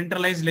some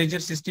centralized ledger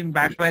system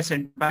backed by a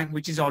central bank,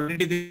 which is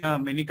already there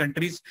in many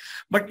countries.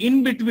 But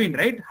in between,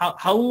 right,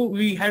 how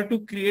we have to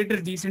create a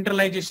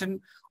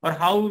decentralization, or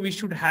how we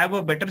should have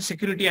a better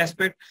security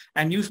aspect.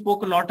 And you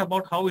spoke a lot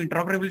about how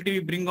interoperability we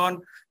bring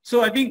on.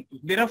 So I think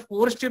there are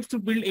 4 steps to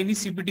build any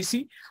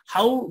CBDC.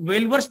 How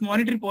well-versed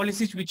monetary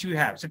policies which we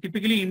have. So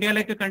typically India,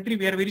 like a country,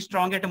 we are very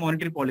strong at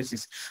monetary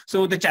policies.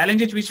 So the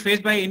challenges which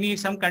faced by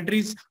some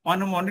countries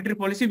on a monetary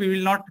policy, we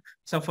will not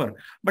suffer.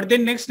 But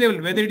then next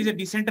level, whether it is a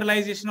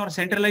decentralization or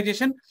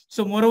centralization.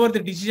 So moreover,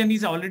 the decision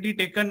is already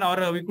taken,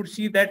 or we could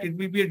see that it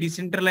will be a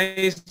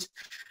decentralized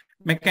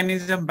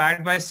mechanism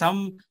backed by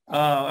some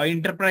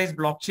enterprise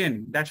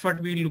blockchain. That's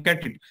what we look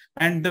at it.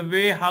 And the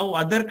way how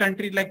other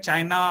countries like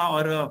China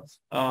or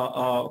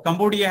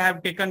Cambodia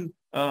have taken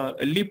a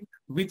leap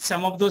with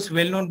some of those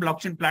well-known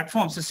blockchain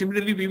platforms. So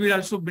similarly, we will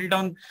also build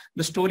on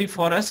the story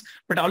for us.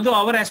 But although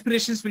our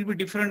aspirations will be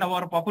different,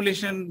 our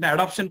population, the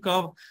adoption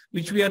curve,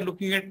 which we are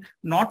looking at,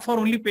 not for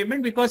only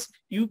payment, because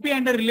UPI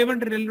and the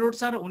relevant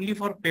railroads are only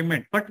for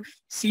payment. But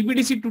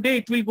CBDC today,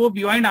 it will go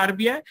beyond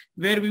RBI,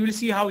 where we will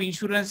see how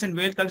insurance and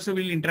wealth also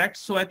will interact.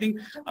 So I think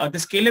the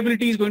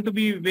scalability is going to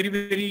be very,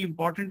 very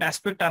important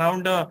aspect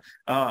around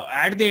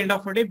at the end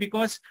of the day,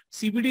 because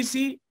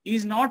CBDC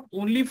is not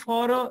only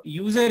for a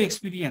user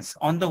experience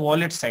on the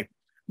wallet side,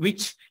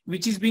 which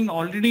is being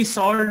already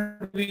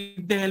solved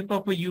with the help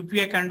of a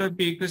UPI kind of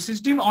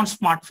ecosystem on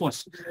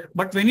smartphones.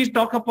 But when you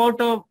talk about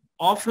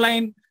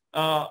offline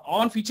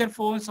on feature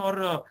phones,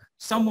 or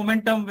some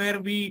momentum where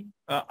we,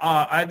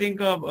 I think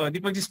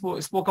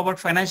Deepak spoke about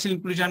financial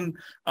inclusion.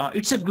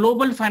 It's a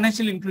global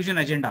financial inclusion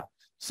agenda.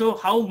 So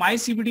how my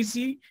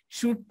CBDC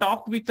should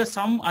talk with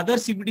some other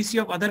CBDC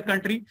of other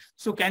country.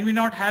 So can we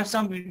not have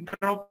some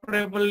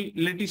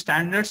interoperability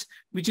standards,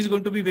 which is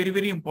going to be very,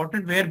 very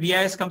important, where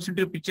BIS comes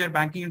into the picture,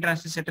 banking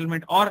international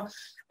settlement, or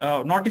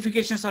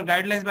notifications or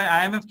guidelines by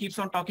IMF keeps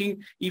on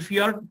talking. If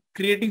you are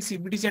creating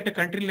CBDC at a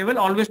country level,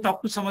 always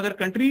talk to some other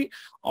country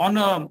on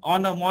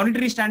a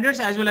monetary standards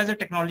as well as the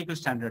technological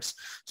standards.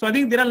 So I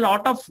think there are a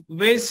lot of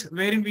ways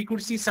wherein we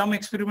could see some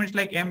experiments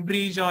like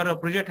M-Bridge or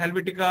Project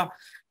Helvetica,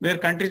 where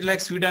countries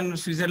like Sweden,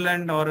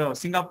 Switzerland, or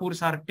Singapore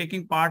are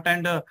taking part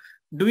and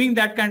doing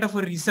that kind of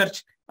a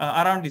research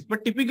around this.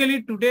 But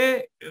typically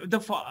today,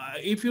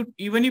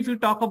 even if you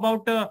talk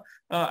about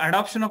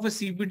adoption of a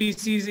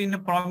CBDCs in a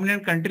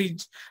prominent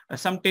countries,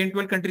 some 10,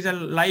 12 countries are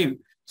live.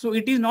 So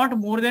it is not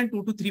more than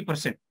 2 to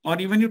 3%. Or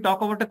even you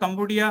talk about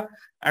Cambodia,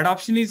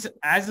 adoption is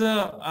as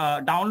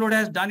a download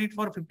has done it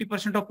for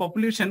 50% of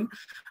population,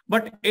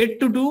 but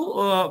yet to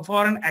do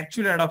for an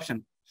actual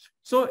adoption.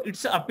 So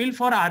it's an appeal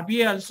for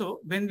RBI also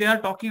when they are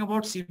talking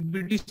about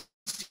CBDC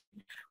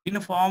in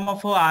a form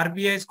of a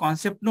RBI's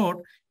concept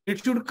note,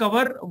 it should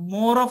cover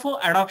more of a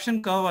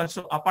adoption curve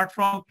also, apart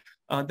from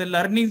the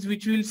learnings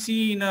which we will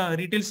see in a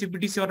retail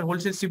CBDC or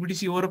wholesale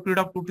CBDC over a period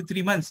of 2 to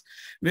 3 months,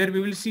 where we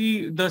will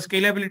see the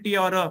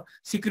scalability or a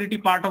security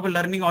part of a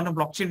learning on a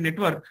blockchain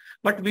network.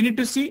 But we need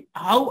to see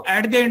how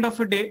at the end of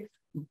the day,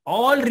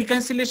 all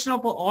reconciliation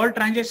of all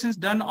transactions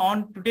done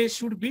on today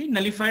should be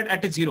nullified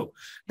at a zero.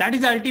 That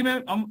is the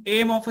ultimate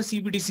aim of a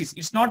CBDCs.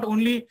 It's not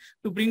only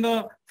to bring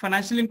a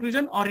financial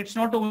inclusion, or it's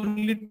not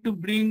only to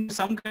bring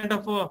some kind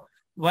of a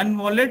one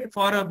wallet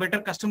for a better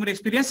customer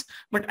experience,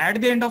 but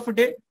at the end of the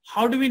day,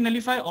 how do we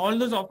nullify all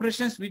those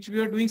operations which we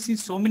are doing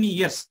since so many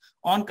years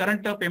on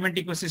current payment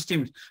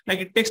ecosystems? Like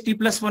it takes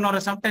T+1 or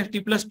sometimes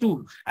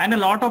T+2 and a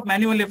lot of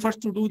manual efforts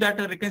to do that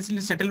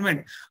reconciliation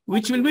settlement,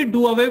 which will be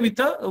do away with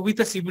the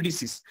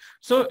CBDCs.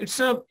 So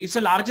it's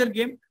a larger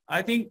game.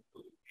 I think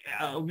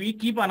we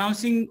keep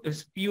announcing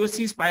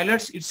POCs,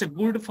 pilots. It's a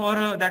good for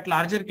that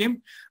larger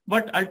game,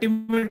 but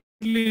ultimately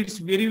it's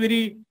very,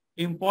 very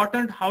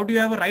important. How do you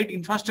have a right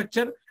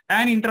infrastructure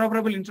and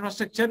interoperable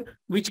infrastructure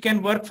which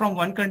can work from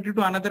one country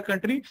to another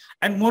country?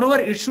 And moreover,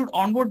 it should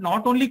onboard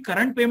not only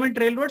current payment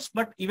railroads,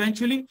 but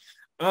eventually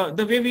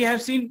the way we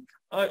have seen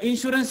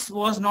insurance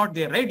was not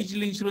there, right?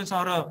 Digital insurance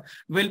or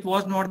wealth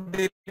was not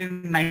there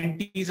in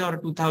 90s or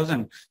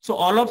 2000. So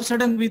all of a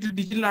sudden with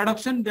digital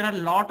adoption, there are a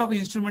lot of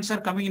instruments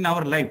are coming in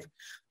our life.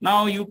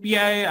 Now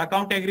UPI,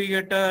 account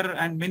aggregator,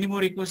 and many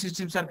more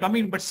ecosystems are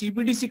coming, but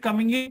CBDC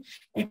coming in,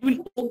 it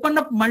will open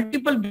up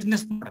multiple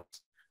business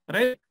models,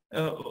 right?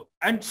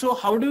 And so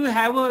how do you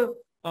have a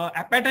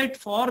appetite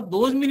for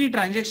those many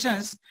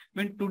transactions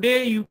when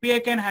today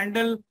UPI can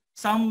handle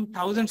some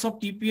thousands of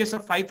TPS or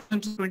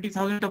 5,000 to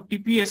 20,000 of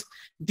TPS?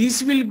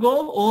 This will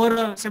go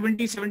over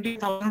 70,000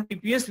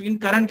 TPS in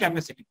current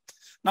capacity.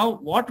 Now,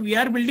 what we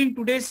are building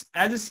today as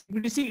a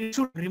CBDC, it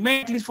should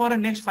remain at least for the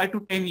next 5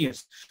 to 10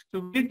 years. So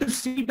we need to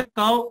see the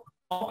curve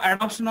of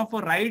adoption of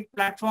a right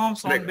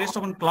platforms based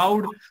on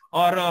cloud,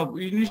 or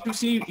we need to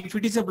see if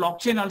it is a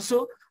blockchain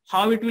also,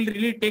 how it will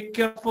really take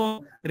care of a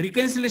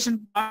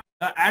reconciliation part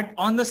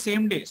on the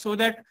same day, so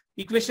that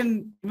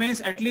equation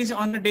remains at least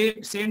on the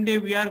same day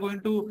we are going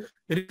to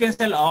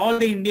reconcile all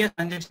the India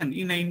transaction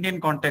in an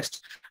Indian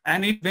context.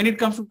 And when it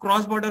comes to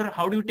cross-border,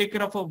 how do you take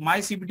care of my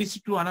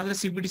CBDC to another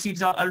CBDC?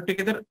 It's all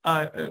together.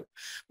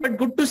 But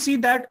good to see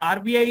that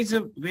RBI is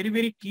very,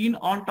 very keen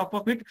on top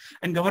of it,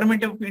 and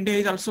government of India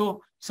is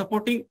also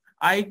supporting.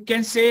 I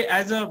can say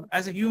as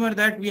a humor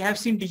that we have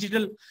seen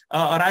digital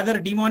or rather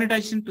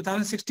demonetization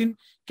 2016.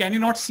 Can you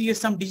not see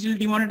some digital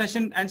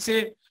demonetization and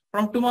say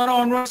from tomorrow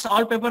onwards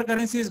all paper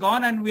currency is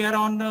gone and we are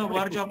on the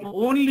verge of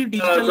only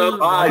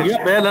digital? I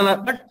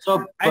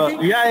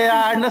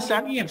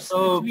understand.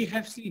 So we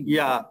have seen.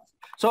 Yeah.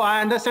 So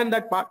I understand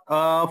that part.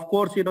 Of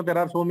course, there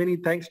are so many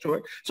thanks to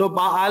it. So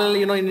I'll,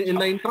 in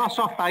the interest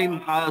of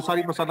time,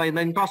 sorry, Prasanna, in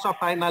the interest of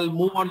time, I'll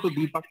move on to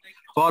Deepak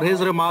for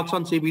his remarks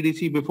on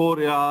CBDC before,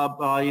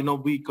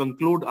 we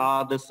conclude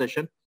this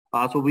session.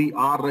 So we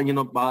are,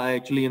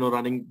 actually,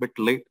 running a bit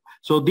late.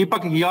 So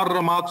Deepak, your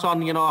remarks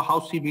on, how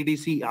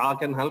CBDC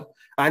can help,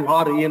 and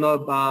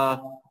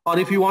or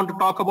if you want to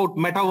talk about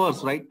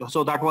Metaverse, right?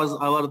 So that was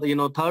our,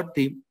 third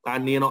theme.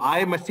 And,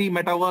 I see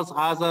Metaverse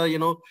as a,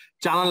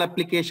 channel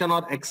application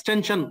or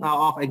extension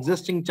of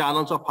existing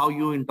channels of how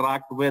you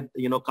interact with,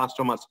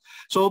 customers.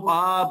 So,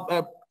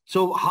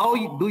 so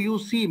how do you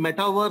see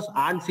Metaverse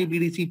and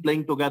CBDC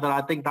playing together?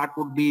 I think that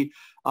would be,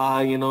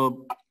 a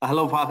hell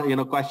of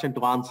a, question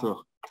to answer.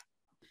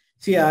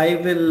 See, I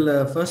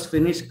will first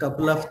finish a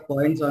couple of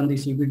points on the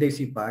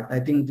CBDC part. I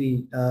think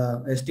the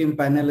esteemed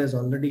panel has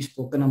already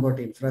spoken about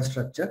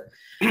infrastructure.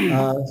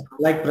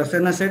 Like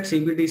Prasanna said,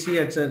 CBDC,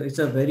 it's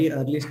a very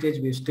early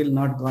stage. We've still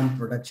not gone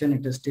production.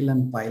 It is still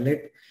in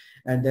pilot.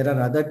 And there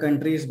are other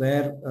countries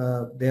where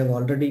they have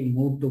already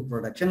moved to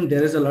production.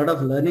 There is a lot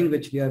of learning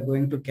which we are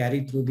going to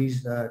carry through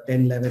these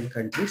 10, 11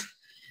 countries.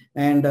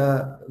 And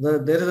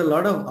there is a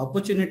lot of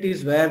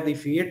opportunities where the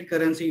fiat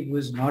currency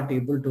was not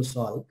able to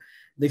solve.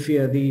 The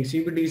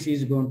CBDC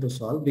is going to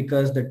solve,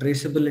 because the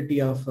traceability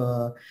of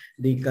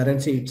the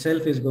currency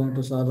itself is going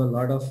to solve a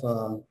lot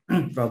of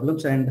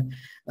problems. And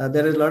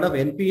there is a lot of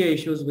NPA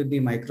issues with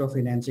the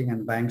microfinancing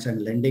and banks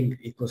and lending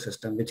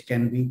ecosystem, which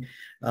can be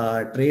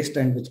traced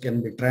and which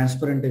can be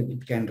transparent, and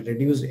it can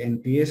reduce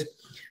NPAs.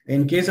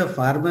 In case of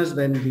farmers,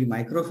 when the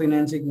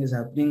microfinancing is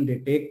happening, they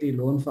take the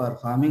loan for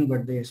farming,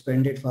 but they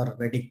spend it for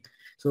wedding.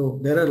 So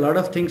there are a lot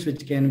of things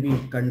which can be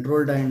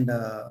controlled, and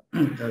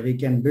we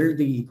can build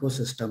the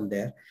ecosystem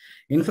there.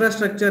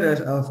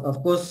 Infrastructure,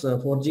 of course,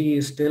 4G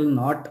is still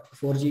not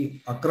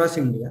 4G across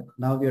India.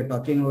 Now we are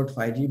talking about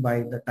 5G.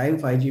 By the time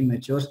 5G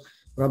matures,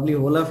 probably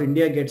whole of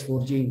India gets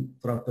 4G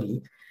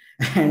properly.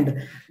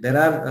 And there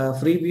are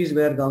freebies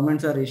where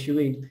governments are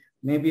issuing.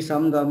 Maybe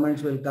some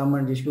governments will come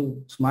and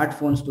issue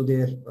smartphones to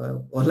their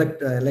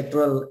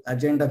electoral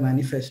agenda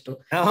manifesto.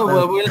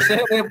 We'll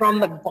stay away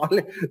from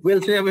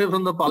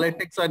the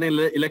politics and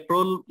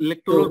electoral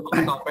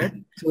of it.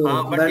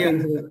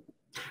 So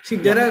See,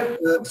 there are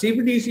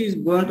CBDC is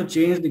going to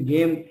change the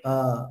game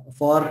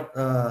for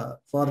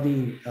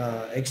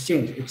the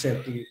exchange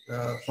itself,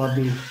 for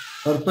the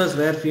purpose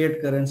where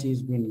fiat currency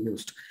is being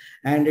used,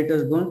 and it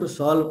is going to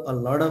solve a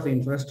lot of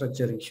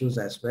infrastructure issues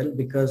as well,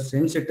 because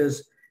since it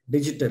is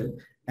digital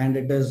and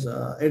it's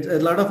a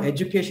lot of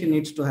education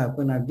needs to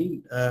happen at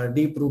the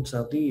deep roots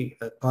of the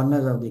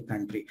corners of the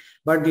country.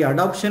 But the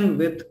adoption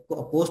with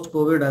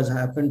post-COVID has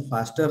happened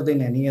faster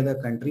than any other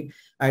country.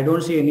 I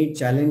don't see any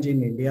challenge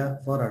in India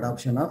for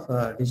adoption of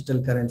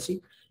digital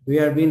currency. We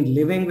have been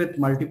living with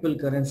multiple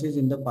currencies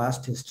in the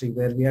past history,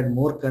 where we had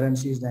more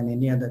currencies than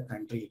any other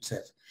country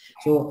itself.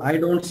 So I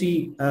don't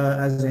see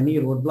as any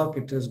roadblock.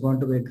 It is going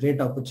to be a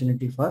great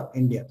opportunity for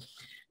India.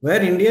 Where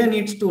India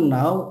needs to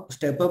now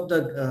step up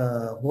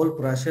the whole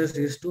process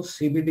is to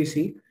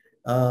CBDC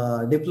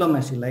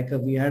diplomacy. Like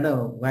we had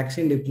a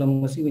vaccine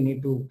diplomacy, we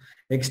need to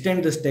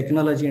extend this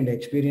technology and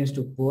experience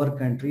to poor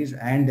countries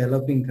and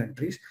developing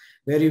countries,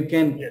 where you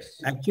can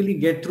actually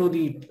get through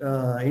the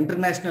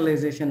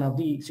internationalization of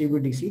the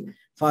CBDC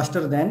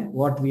faster than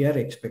what we are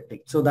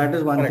expecting. So that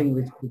is one thing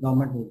which the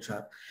government would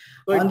have.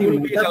 So on the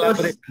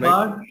Metaverse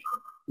part,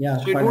 yeah,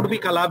 so it would be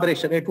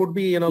collaboration. It would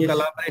be,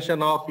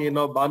 collaboration of,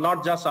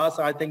 not just us.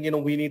 I think,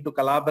 we need to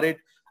collaborate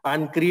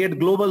and create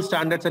global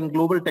standards and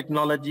global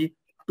technology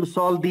to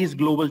solve these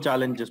global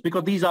challenges,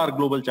 because these are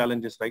global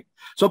challenges, right?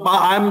 So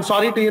I'm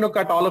sorry to,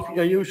 cut all of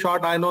you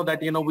short. I know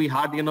that, we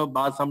had,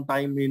 some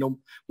time,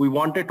 we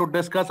wanted to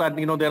discuss, and,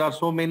 there are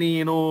so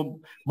many,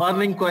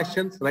 burning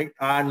questions, right?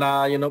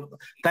 And,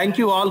 thank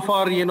you all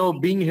for,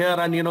 being here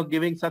and,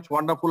 giving such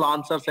wonderful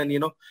answers and,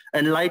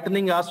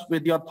 enlightening us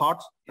with your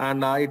thoughts.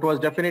 And it was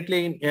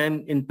definitely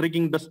an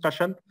intriguing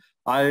discussion.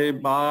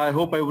 I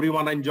hope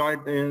everyone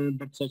enjoyed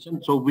that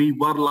session. So we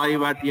were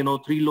live at 3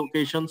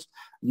 locations: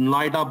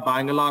 Noida,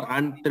 Bangalore,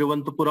 and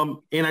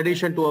Thiruvananthapuram, in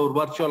addition to our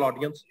virtual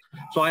audience.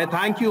 So I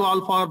thank you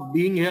all for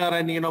being here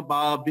and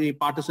be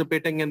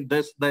participating in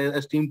this, the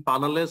esteemed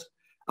panelists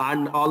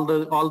and all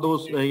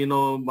those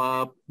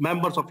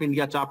members of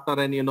India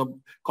Chapter and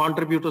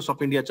contributors of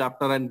India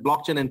Chapter and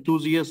blockchain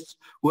enthusiasts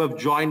who have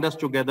joined us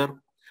together.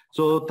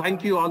 So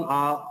thank you all.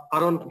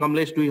 Arun,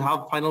 Kamlesh, do you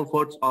have final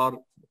thoughts or?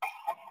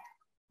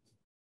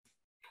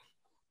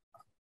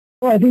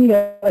 I think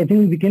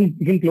we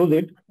can close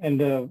it, and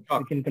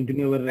we can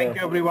continue our. Thank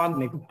you, everyone.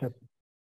 Next step.